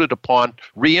is voted upon,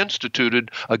 reinstituted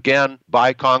again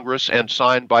by Congress and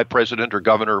signed by president or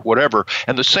governor or whatever.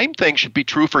 And the same thing should be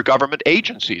true for government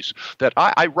agencies. That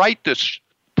I write this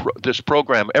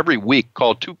program every week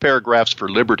called 2 Paragraphs for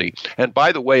Liberty. And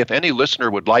by the way, if any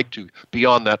listener would like to be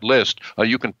on that list,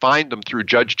 you can find them through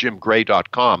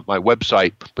judgejimgray.com, my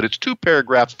website. But it's 2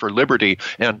 Paragraphs for Liberty.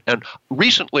 And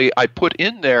recently I put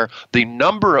in there the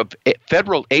number of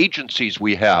federal agencies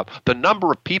we have, the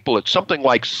number of people. It's something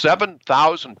like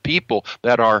 7,000 people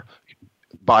that are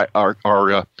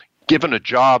given a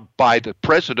job by the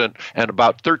president, and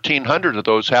about 1,300 of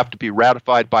those have to be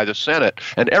ratified by the Senate.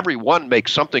 And every one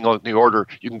makes something on the order,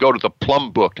 you can go to the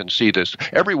Plum Book and see this,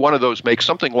 every one of those makes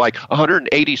something like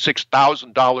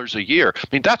 $186,000 a year. I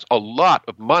mean, that's a lot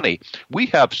of money. We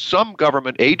have some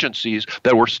government agencies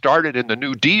that were started in the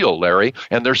New Deal, Larry,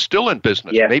 and they're still in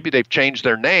business. Yeah. Maybe they've changed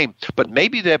their name, but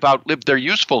maybe they've outlived their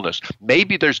usefulness.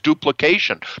 Maybe there's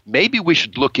duplication. Maybe we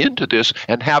should look into this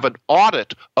and have an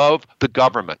audit of the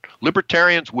government.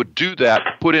 Libertarians would do that,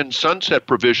 put in sunset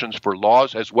provisions for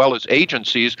laws as well as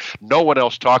agencies. No one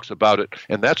else talks about it,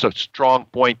 and that's a strong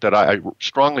point that I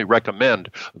strongly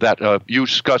recommend that you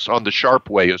discuss on the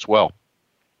Sharpe Way as well.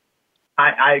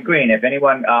 I agree, and if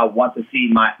anyone wants to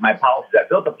see my policies, I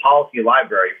built a policy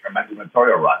library for my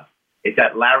gubernatorial run. It's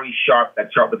at Larry Sharpe,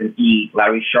 that's Sharpe with an E,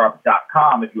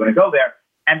 LarrySharpe.com if you want to go there,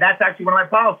 and that's actually one of my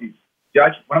policies.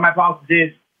 Judge, one of my policies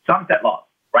is sunset laws,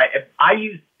 right? If I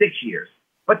use 6 years,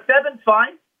 but 7's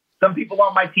fine. Some people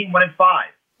on my team wanted 5.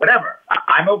 Whatever.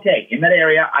 I'm okay. In that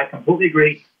area, I completely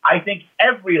agree. I think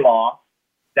every law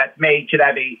that's made should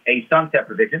have a sunset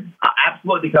provision.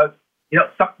 Absolutely, because,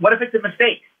 what if it's a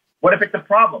mistake? What if it's a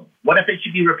problem? What if it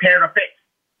should be repaired or fixed?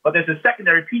 But there's a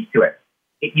secondary piece to it.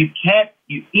 Each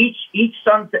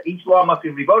law must be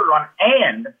re-voted on,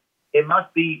 and it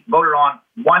must be voted on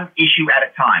one issue at a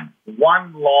time,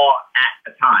 one law at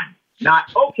a time.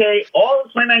 Not, okay, all of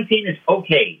 2019 is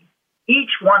okay.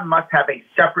 Each one must have a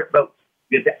separate vote.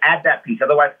 You have to add that piece.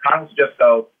 Otherwise, Congress will just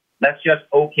go, let's just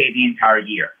okay the entire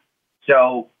year.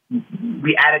 So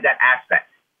we added that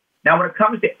aspect. Now, when it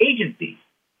comes to agencies,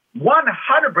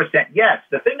 100% yes.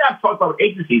 The thing I've talked about with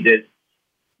agencies is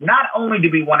not only do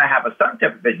we want to have a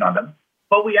sunset provision on them,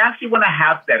 but we actually want to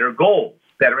have better goals,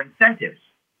 better incentives.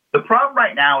 The problem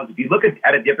right now is if you look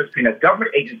at a difference between a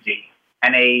government agency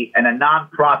and a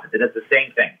nonprofit that does the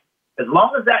same thing. As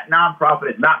long as that nonprofit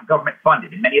is not government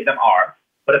funded, and many of them are,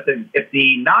 but if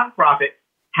the nonprofit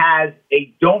has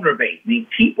a donor base, meaning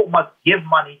people must give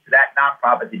money to that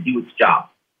nonprofit to do its job.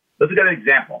 Let's look at an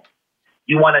example.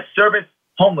 You want to service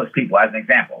homeless people as an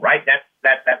example, right?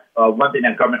 That's one thing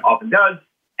that government often does,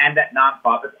 and that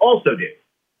nonprofits also do.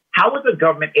 How is a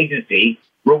government agency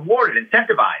rewarded,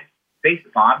 incentivized, based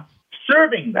upon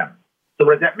serving them? So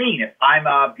what does that mean? If I'm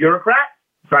a bureaucrat,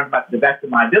 trying to the best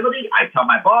of my ability, I tell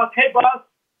my boss, hey, boss,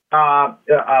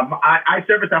 I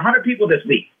serviced 100 people this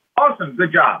week. Awesome,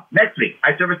 good job. Next week,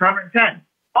 I serviced 110.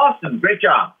 Awesome, great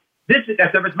job. This week,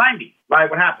 I serviced 90. Right,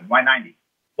 what happened? Why 90?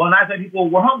 Well, 90 people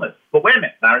were homeless. But wait a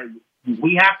minute, Larry,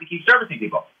 we have to keep servicing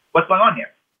people. What's going on here?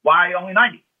 Why only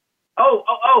 90?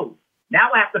 Oh.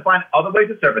 Now I have to find other ways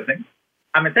of servicing.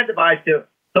 I'm incentivized to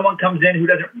someone comes in who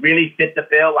doesn't really fit the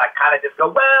bill. I kind of just go,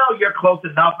 well, you're close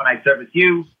enough, and I service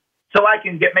you. So I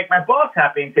can make my boss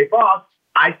happy and say, boss,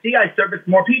 I see I service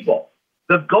more people.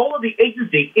 The goal of the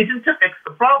agency isn't to fix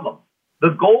the problem.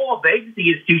 The goal of the agency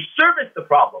is to service the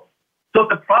problem. So if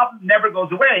the problem never goes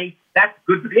away, that's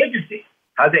good for the agency.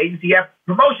 How does the agency have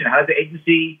promotion? How does the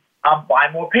agency buy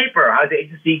more paper? How does the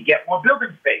agency get more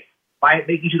building space? by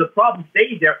making sure the problem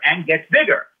stays there and gets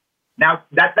bigger. Now,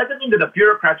 that doesn't mean that the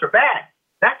bureaucrats are bad.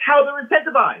 That's how they're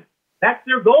incentivized. That's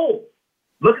their goal.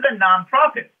 Look at a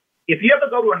nonprofit. If you ever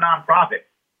go to a nonprofit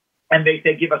and they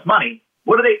say, give us money,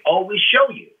 what do they always show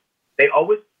you? They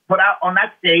always put out on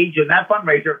that stage, in that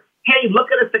fundraiser, hey, look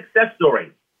at a success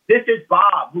story. This is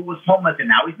Bob, who was homeless and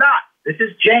now he's not. This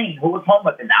is Jane, who was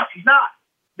homeless and now she's not.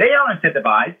 They are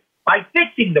incentivized by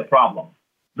fixing the problem.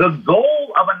 The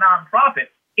goal of a nonprofit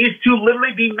is to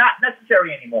literally be not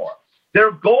necessary anymore.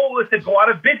 Their goal is to go out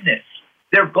of business.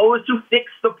 Their goal is to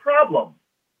fix the problem.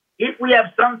 If we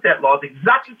have sunset laws,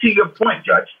 exactly to your point,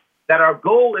 Judge, that our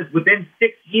goal is within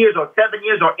 6 years or 7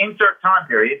 years or insert time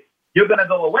period, you're going to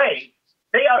go away.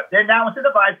 They're now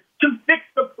incentivized to fix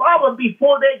the problem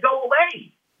before they go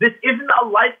away. This isn't a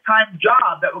lifetime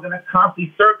job that we're going to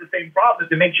constantly serve the same problem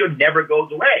to make sure it never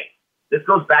goes away. This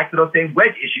goes back to those same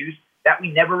wedge issues that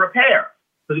we never repair.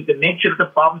 Because to make sure that the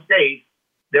problem stays,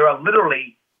 there are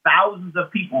literally thousands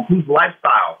of people whose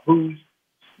lifestyle, whose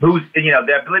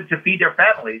their ability to feed their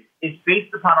families is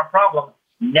based upon a problem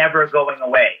never going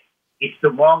away. It's the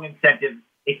wrong incentive.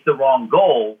 It's the wrong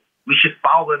goal. We should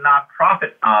follow the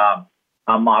nonprofit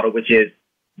model, which is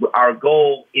our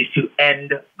goal is to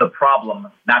end the problem,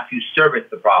 not to service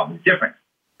the problem. It's different.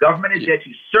 Government is there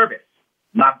to service.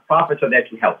 Nonprofits are there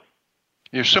to help.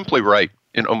 You're simply right.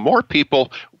 More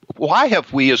people. Why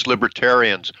have we as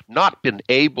libertarians not been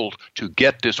able to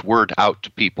get this word out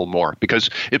to people more? Because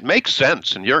it makes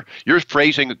sense, and you're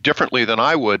phrasing it differently than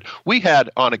I would. We had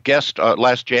on a guest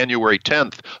last January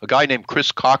 10th, a guy named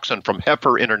Chris Coxon from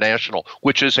Heifer International,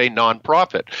 which is a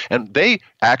nonprofit. And they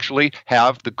actually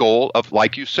have the goal of,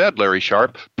 like you said, Larry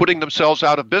Sharpe, putting themselves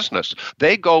out of business.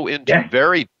 They go into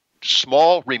very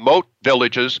small, remote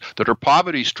villages that are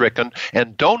poverty-stricken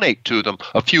and donate to them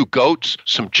a few goats,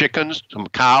 some chickens, some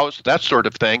cows, that sort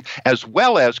of thing, as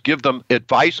well as give them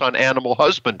advice on animal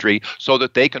husbandry so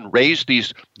that they can raise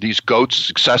these goats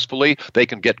successfully. They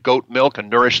can get goat milk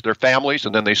and nourish their families,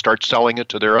 and then they start selling it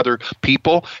to their other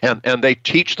people. And they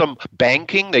teach them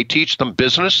banking, they teach them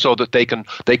business so that they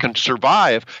can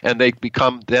survive, and they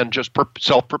become then just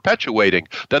self-perpetuating.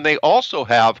 Then they also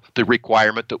have the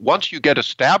requirement that once you get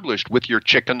established with your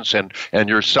chickens and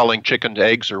you're selling chicken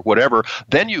eggs or whatever,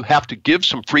 then you have to give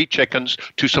some free chickens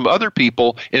to some other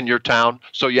people in your town,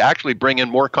 so you actually bring in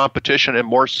more competition and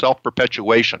more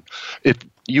self-perpetuation. If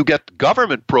you get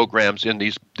government programs in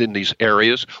these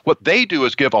areas, what they do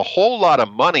is give a whole lot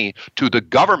of money to the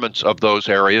governments of those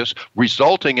areas,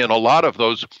 resulting in a lot of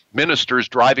those ministers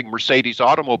driving Mercedes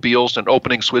automobiles and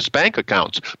opening Swiss bank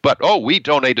accounts. But, we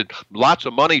donated lots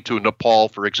of money to Nepal,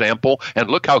 for example, and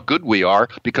look how good we are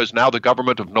because now the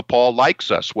government of Nepal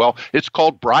likes us. Well, it's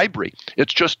called bribery.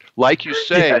 It's just like you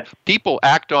say, people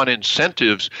act on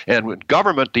incentives, and with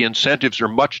government, the incentives are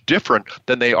much different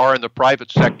than they are in the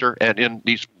private sector and in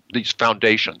these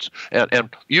foundations.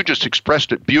 And you just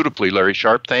expressed it beautifully, Larry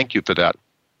Sharpe. Thank you for that.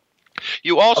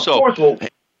 You also... Of course,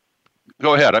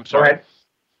 go ahead. I'm sorry. Go ahead.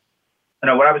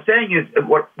 No, what I was saying is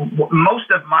what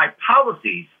most of my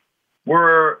policies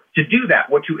were to do that,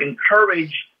 were to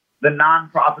encourage the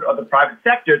nonprofit or the private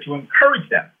sector, to encourage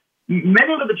them.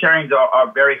 Many libertarians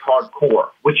are very hardcore,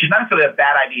 which is not necessarily a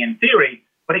bad idea in theory,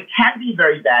 but it can be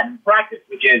very bad in practice,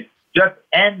 which is just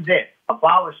end this,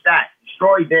 abolish that,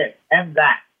 destroy this, end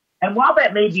that. And while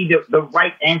that may be the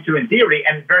right answer in theory,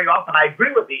 and very often I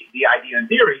agree with the idea in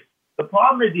theory, the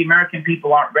problem is the American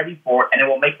people aren't ready for it, and it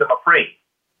will make them afraid.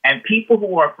 And people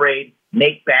who are afraid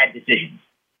make bad decisions.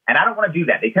 And I don't want to do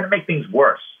that. They tend to make things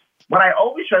worse. What I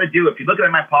always try to do, if you look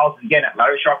at my policies, again, at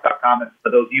LarrySharpe.com,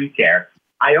 for those of you who care,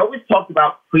 I always talk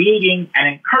about creating and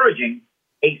encouraging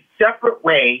a separate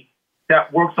way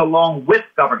that works along with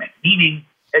government. Meaning,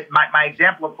 my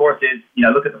example, of course, is,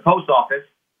 look at the post office,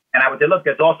 and I would say, look,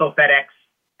 there's also FedEx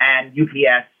and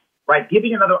UPS, right?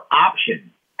 Giving another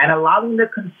option and allowing the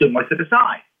consumer to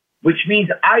decide, which means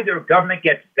either government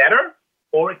gets better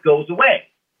or it goes away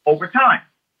over time.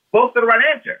 Both are the right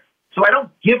answer. So I don't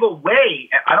give away,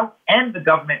 I don't end the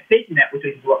government safety net, which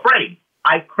makes people afraid.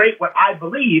 I create what I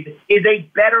believe is a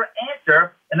better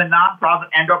answer in the nonprofit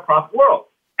and or profit world.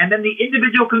 And then the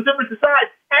individual consumer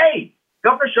decides, hey,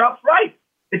 Governor Sharpe's right.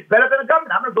 It's better than the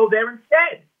government. I'm going to go there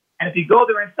instead. And if you go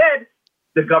there instead,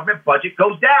 the government budget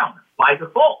goes down by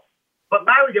default. But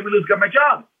Larry, then we lose government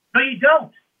jobs. No, you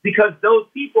don't, because those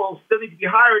people still need to be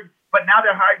hired, but now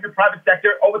they're hired in the private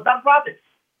sector or with nonprofits.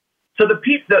 So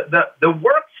the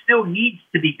work still needs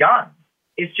to be done.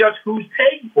 It's just who's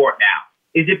paying for it now.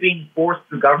 Is it being forced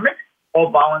through government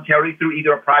or voluntarily through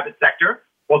either a private sector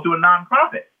or through a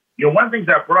nonprofit? One of the things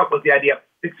that I brought up was the idea of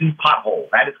fixing potholes.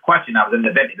 I had this question. I was in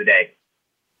an event the other day,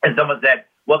 and someone said,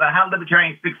 Well, then how do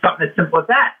libertarians fix something as simple as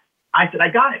that? I said, I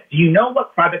got it. Do you know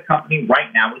what private company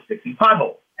right now is fixing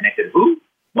potholes? And I said, who?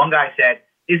 One guy said,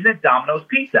 isn't it Domino's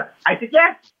Pizza? I said,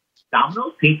 yes.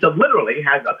 Domino's Pizza literally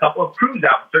has a couple of crews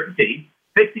out in certain cities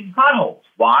fixing potholes.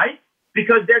 Why?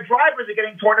 Because their drivers are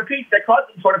getting torn to pieces. They're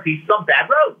causing torn to pieces on bad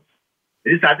roads.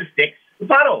 They decide to fix the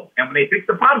pothole. And when they fix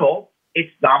the pothole,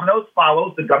 it's Domino's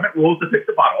follows the government rules to fix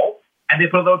the pothole, and they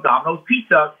put a little Domino's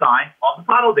Pizza sign on the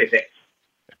pothole they fix.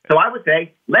 So I would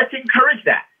say, let's encourage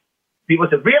that. People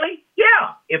say, really?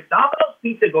 Yeah. If Domino's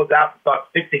Pizza goes out and starts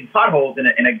fixing potholes in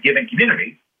a given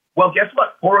community, well, guess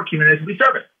what? Poorer communities will be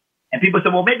serviced. And people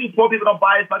say, well, maybe poor people don't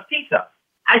buy as much pizza.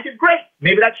 I said, great.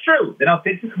 Maybe that's true. They don't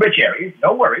fix the rich areas.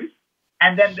 No worries.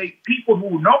 And then the people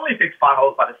who normally fix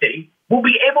potholes by the city will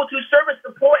be able to service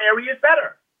the poor areas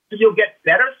better. So you'll get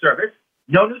better service,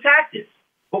 no new taxes.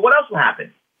 But what else will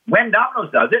happen? When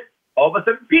Domino's does it, all of a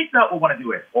sudden Pizza Hut will want to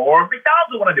do it, or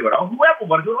McDonald's will want to do it, or whoever will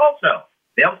want to do it also.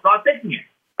 They'll start fixing it.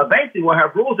 Eventually, we'll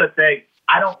have rules that say,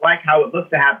 I don't like how it looks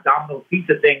to have Domino's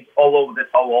Pizza things all over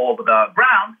the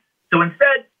ground. So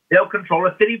instead, they'll control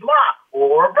a city block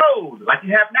or a road, like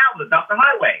you have now with the Dr.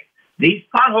 Highway. These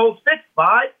potholes fixed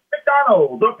by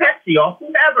McDonald's or Pepsi or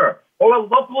whomever, or a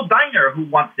local diner who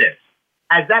wants this.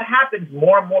 As that happens,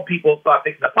 more and more people start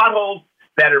fixing the potholes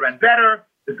better and better.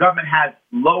 The government has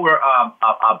lower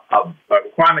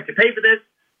requirement to pay for this,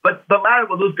 but the latter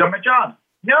will lose government jobs.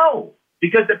 No,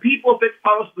 because the people fix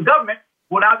potholes for the government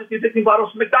will now just be fixing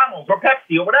potholes for McDonald's or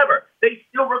Pepsi or whatever. They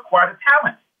still require the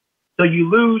talent. So you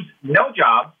lose no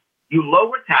jobs, you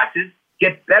lower taxes,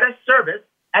 get better service,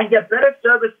 and get better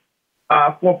service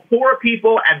for poor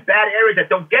people and bad areas that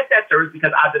don't get that service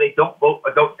because either they don't vote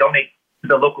or don't donate to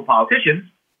the local politicians.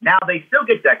 Now they still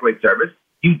get that great service.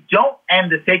 You don't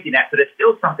end the safety net, so there's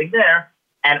still something there.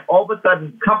 And all of a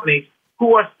sudden, companies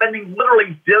who are spending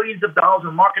literally billions of dollars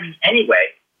in marketing anyway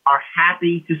are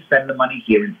happy to spend the money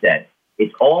here instead.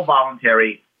 It's all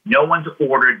voluntary. No one's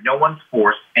ordered. No one's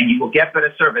forced. And you will get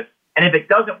better service. And if it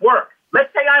doesn't work,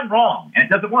 let's say I'm wrong and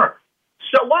it doesn't work.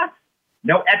 So what?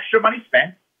 No extra money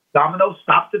spent. Domino's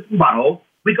stops its potholes.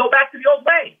 We go back to the old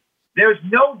way. There's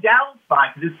no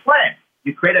downside to this plan.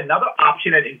 You create another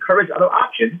option and encourage other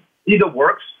options. It either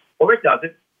works or it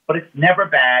doesn't, but it's never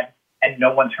bad and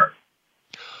no one's hurt.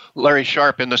 Larry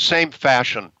Sharpe, in the same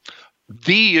fashion,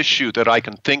 the issue that I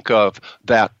can think of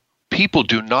that people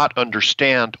do not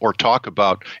understand or talk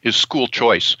about is school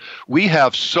choice. We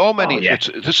have so many,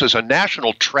 this is a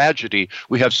national tragedy.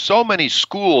 We have so many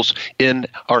schools in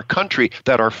our country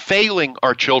that are failing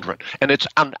our children, and it's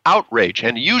an outrage.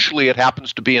 And usually it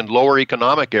happens to be in lower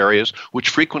economic areas, which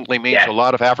frequently means a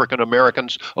lot of African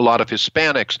Americans, a lot of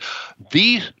Hispanics.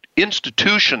 These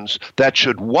institutions that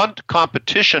should want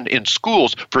competition in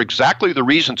schools for exactly the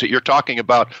reasons that you're talking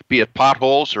about, be it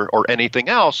potholes or anything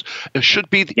else, should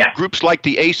be groups like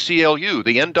the ACLU,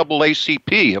 the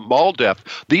NAACP, MALDEF,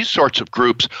 these sorts of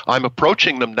groups. I'm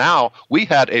approaching them now. We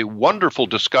had a wonderful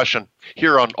discussion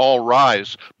here on All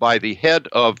Rise by the head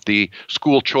of the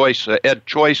school choice, Ed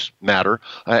Choice matter,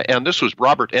 and this was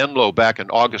Robert Enlow back in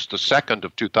August the 2nd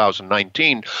of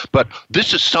 2019. But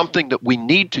this is something that we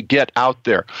need to get out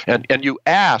there. And you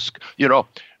ask,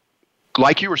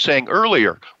 like you were saying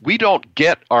earlier, we don't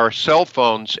get our cell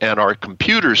phones and our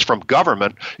computers from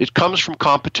government. It comes from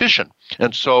competition.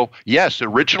 And so, yes,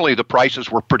 originally the prices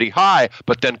were pretty high,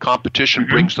 but then competition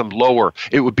brings them lower.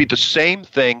 It would be the same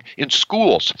thing in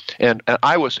schools. And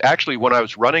I was actually, when I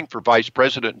was running for vice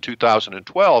president in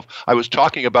 2012, I was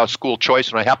talking about school choice,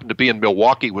 and I happened to be in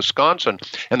Milwaukee, Wisconsin,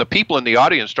 and the people in the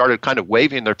audience started kind of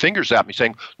waving their fingers at me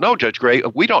saying, no, Judge Gray,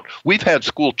 we've had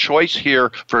school choice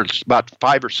here for about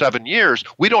 5 or 7 years.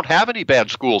 We don't have any bad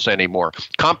schools anymore.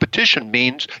 Competition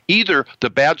means either the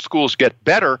bad schools get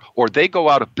better or they go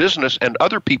out of business and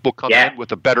other people come in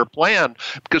with a better plan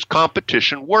because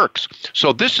competition works.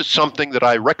 So this is something that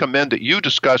I recommend that you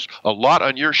discuss a lot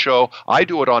on your show. I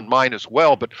do it on mine as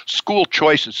well, but school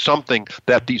choice is something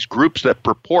that these groups that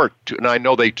purport to, and I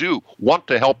know they do, want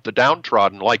to help the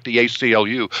downtrodden like the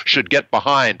ACLU should get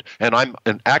behind. And I'm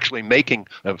actually making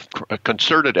a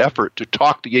concerted effort to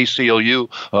talk the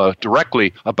ACLU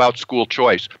directly about school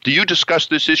choice. Do you discuss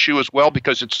this issue as well?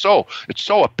 Because it's so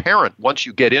apparent once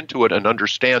you get into it and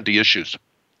understand the issues.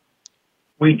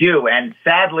 We do, and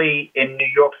sadly, in New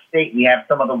York State, we have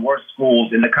some of the worst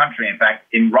schools in the country. In fact,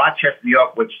 in Rochester, New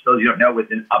York, which those of you don't know is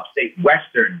in upstate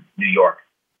western New York,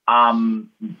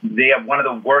 they have one of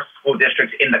the worst school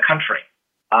districts in the country.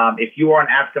 If you are an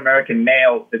African-American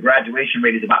male, the graduation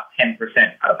rate is about 10%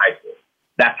 out of high school.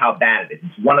 That's how bad it is.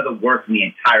 It's one of the worst in the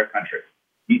entire country.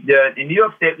 In New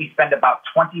York State, we spend about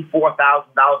 $24,000,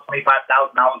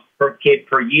 $25,000 per kid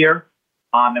per year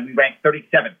and we rank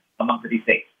 37th among 50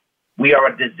 states. We are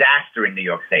a disaster in New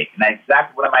York State. And that's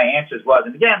exactly one of my answers was.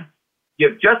 And again,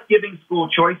 you're just giving school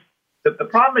choice. The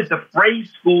problem is the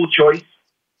phrase school choice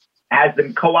has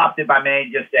been co-opted by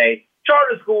many to just say,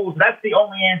 charter schools, that's the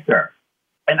only answer.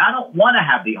 And I don't want to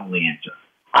have the only answer.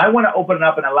 I want to open it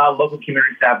up and allow local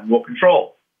communities to have more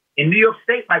control. In New York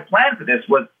State, my plan for this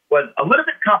was a little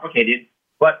bit complicated,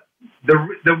 but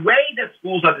the way that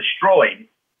schools are destroyed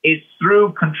is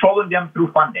through controlling them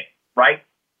through funding, right?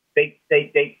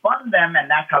 They fund them,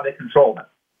 and that's how they control them.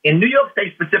 In New York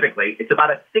State specifically, it's about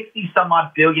a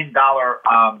 $60-some-odd billion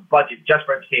budget just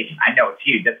for education. I know it's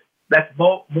huge. That's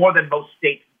more than most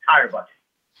states' entire budget.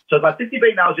 So about $60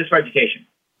 billion just for education.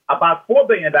 About $4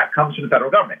 billion of that comes from the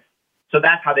federal government. So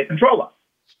that's how they control us.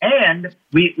 And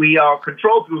we are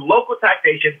controlled through local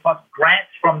taxation plus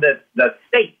grants from the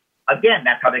state. Again,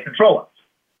 that's how they control us.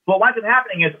 But what's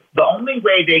happening is the only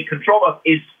way they control us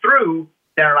is through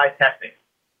standardized testing.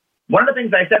 One of the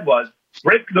things I said was,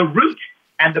 break the root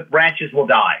and the branches will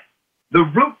die. The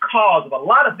root cause of a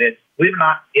lot of this, believe it or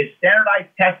not, is standardized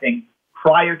testing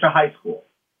prior to high school.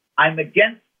 I'm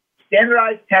against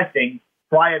standardized testing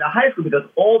prior to high school because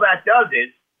all that does is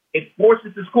it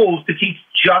forces the schools to teach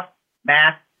just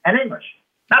math and English.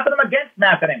 Not that I'm against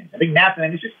math and English. I think math and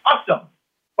English is awesome.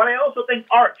 But I also think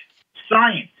art,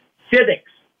 science,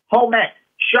 civics, home ec,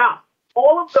 shop,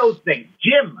 all of those things,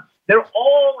 gym, they're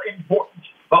all important.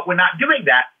 But we're not doing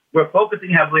that. We're focusing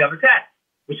heavily on the test,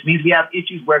 which means we have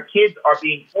issues where kids are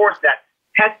being forced that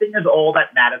testing is all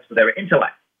that matters for their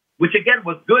intellect, which again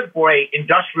was good for a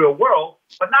industrial world,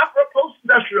 but not for a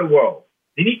post-industrial world.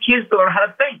 They need kids to learn how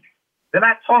to think. They're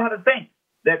not taught how to think.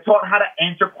 They're taught how to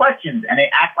answer questions, and they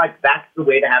act like that's the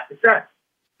way to have success.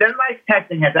 Standardized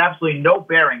testing has absolutely no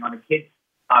bearing on a kid's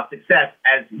success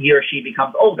as he or she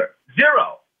becomes older.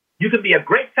 Zero. You can be a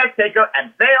great test taker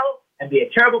and fail and be a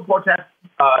terrible poor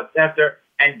tester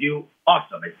and do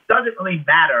awesome. It doesn't really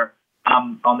matter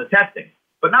on the testing.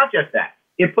 But not just that.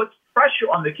 It puts pressure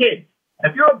on the kids.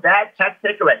 And if you're a bad test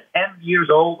taker at 10 years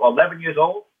old or 11 years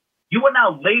old, you are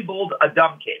now labeled a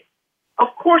dumb kid.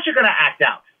 Of course you're going to act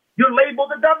out. You're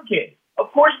labeled a dumb kid.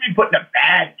 Of course you're put in a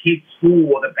bad kid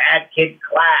school or the bad kid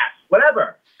class,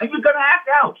 whatever. And you're going to act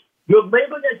out. You're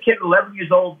labeling a kid at 11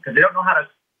 years old because they don't know how to,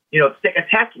 stick a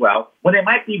test well, when they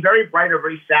might be very bright or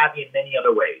very savvy in many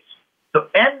other ways. So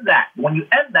end that. When you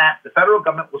end that, the federal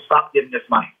government will stop giving us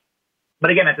money.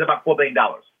 But again, I said about $4 billion.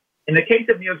 In the case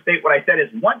of New York State, what I said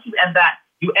is once you end that,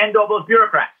 you end all those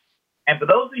bureaucrats. And for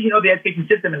those of you who know the education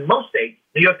system in most states,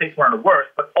 New York State's one of the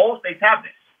worst, but all states have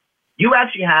this. You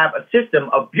actually have a system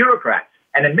of bureaucrats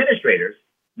and administrators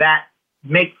that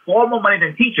make far more money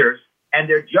than teachers, and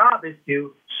their job is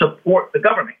to support the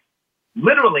government.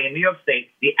 Literally, in New York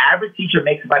State, the average teacher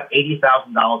makes about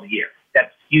 $80,000 a year.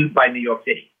 That's skewed by New York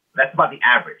City. That's about the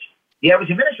average. The average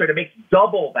administrator makes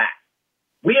double that.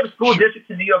 We have school districts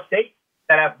in New York State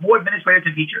that have more administrators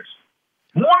than teachers.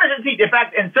 More than teachers. In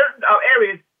fact, in certain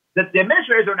areas, the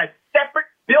administrators are in a separate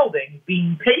building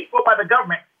being paid for by the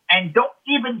government and don't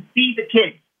even see the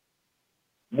kids.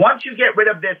 Once you get rid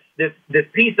of this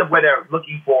piece of where they're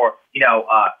looking for,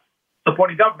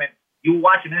 supporting government, you will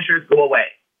watch administrators go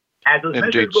away. As those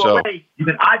administrators go away, you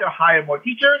can either hire more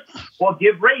teachers or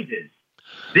give raises.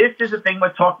 This is the thing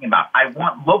we're talking about. I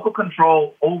want local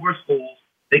control over schools.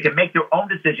 They can make their own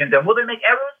decisions. And will they make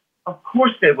errors? Of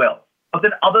course they will. But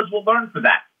then others will learn from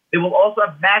that. They will also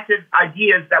have massive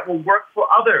ideas that will work for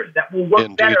others, that will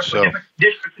work better for different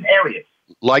districts and areas.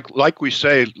 Like we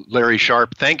say, Larry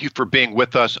Sharpe, thank you for being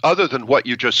with us. Other than what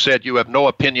you just said, you have no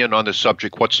opinion on this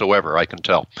subject whatsoever, I can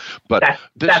tell. But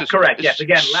that's correct. Yes,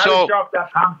 again,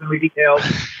 LarrySharpe.com for details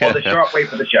or the Sharpe Way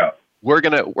for the show. We're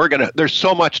gonna. There's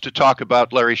so much to talk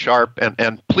about, Larry Sharpe,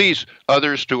 and please,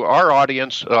 others to our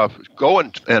audience, go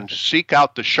and seek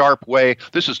out the Sharpe Way.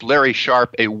 This is Larry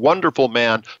Sharpe, a wonderful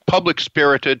man,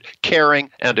 public-spirited,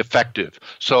 caring, and effective.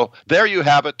 So there you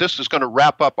have it. This is going to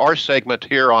wrap up our segment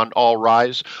here on All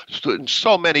Rise. In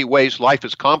so many ways, life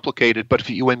is complicated, but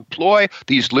if you employ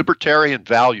these libertarian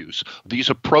values, these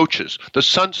approaches, the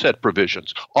sunset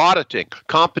provisions, auditing,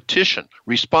 competition,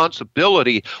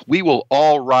 responsibility, we will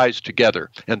all rise together.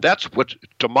 And that's what's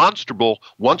demonstrable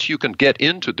once you can get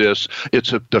into this.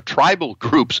 It's the tribal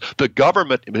groups, the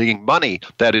government being money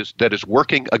that is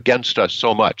working against us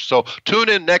so much. So tune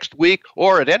in next week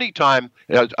or at any time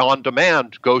on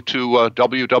demand. Go to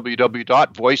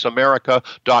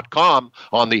www.voiceamerica.com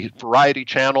on the Variety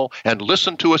channel and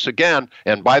listen to us again.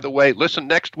 And by the way, listen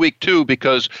next week too,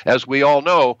 because as we all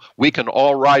know, we can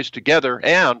all rise together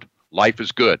and life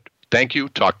is good. Thank you.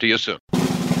 Talk to you soon.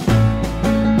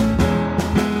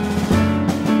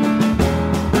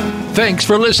 Thanks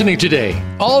for listening today.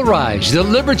 All Rise, the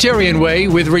Libertarian Way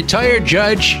with retired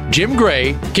Judge Jim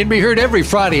Gray can be heard every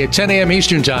Friday at 10 a.m.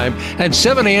 Eastern Time and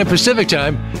 7 a.m. Pacific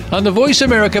Time on the Voice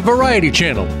America Variety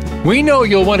Channel. We know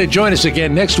you'll want to join us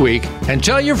again next week, and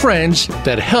tell your friends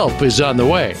that help is on the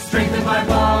way. Strengthened by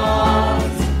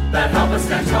bonds that help us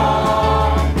stand tall.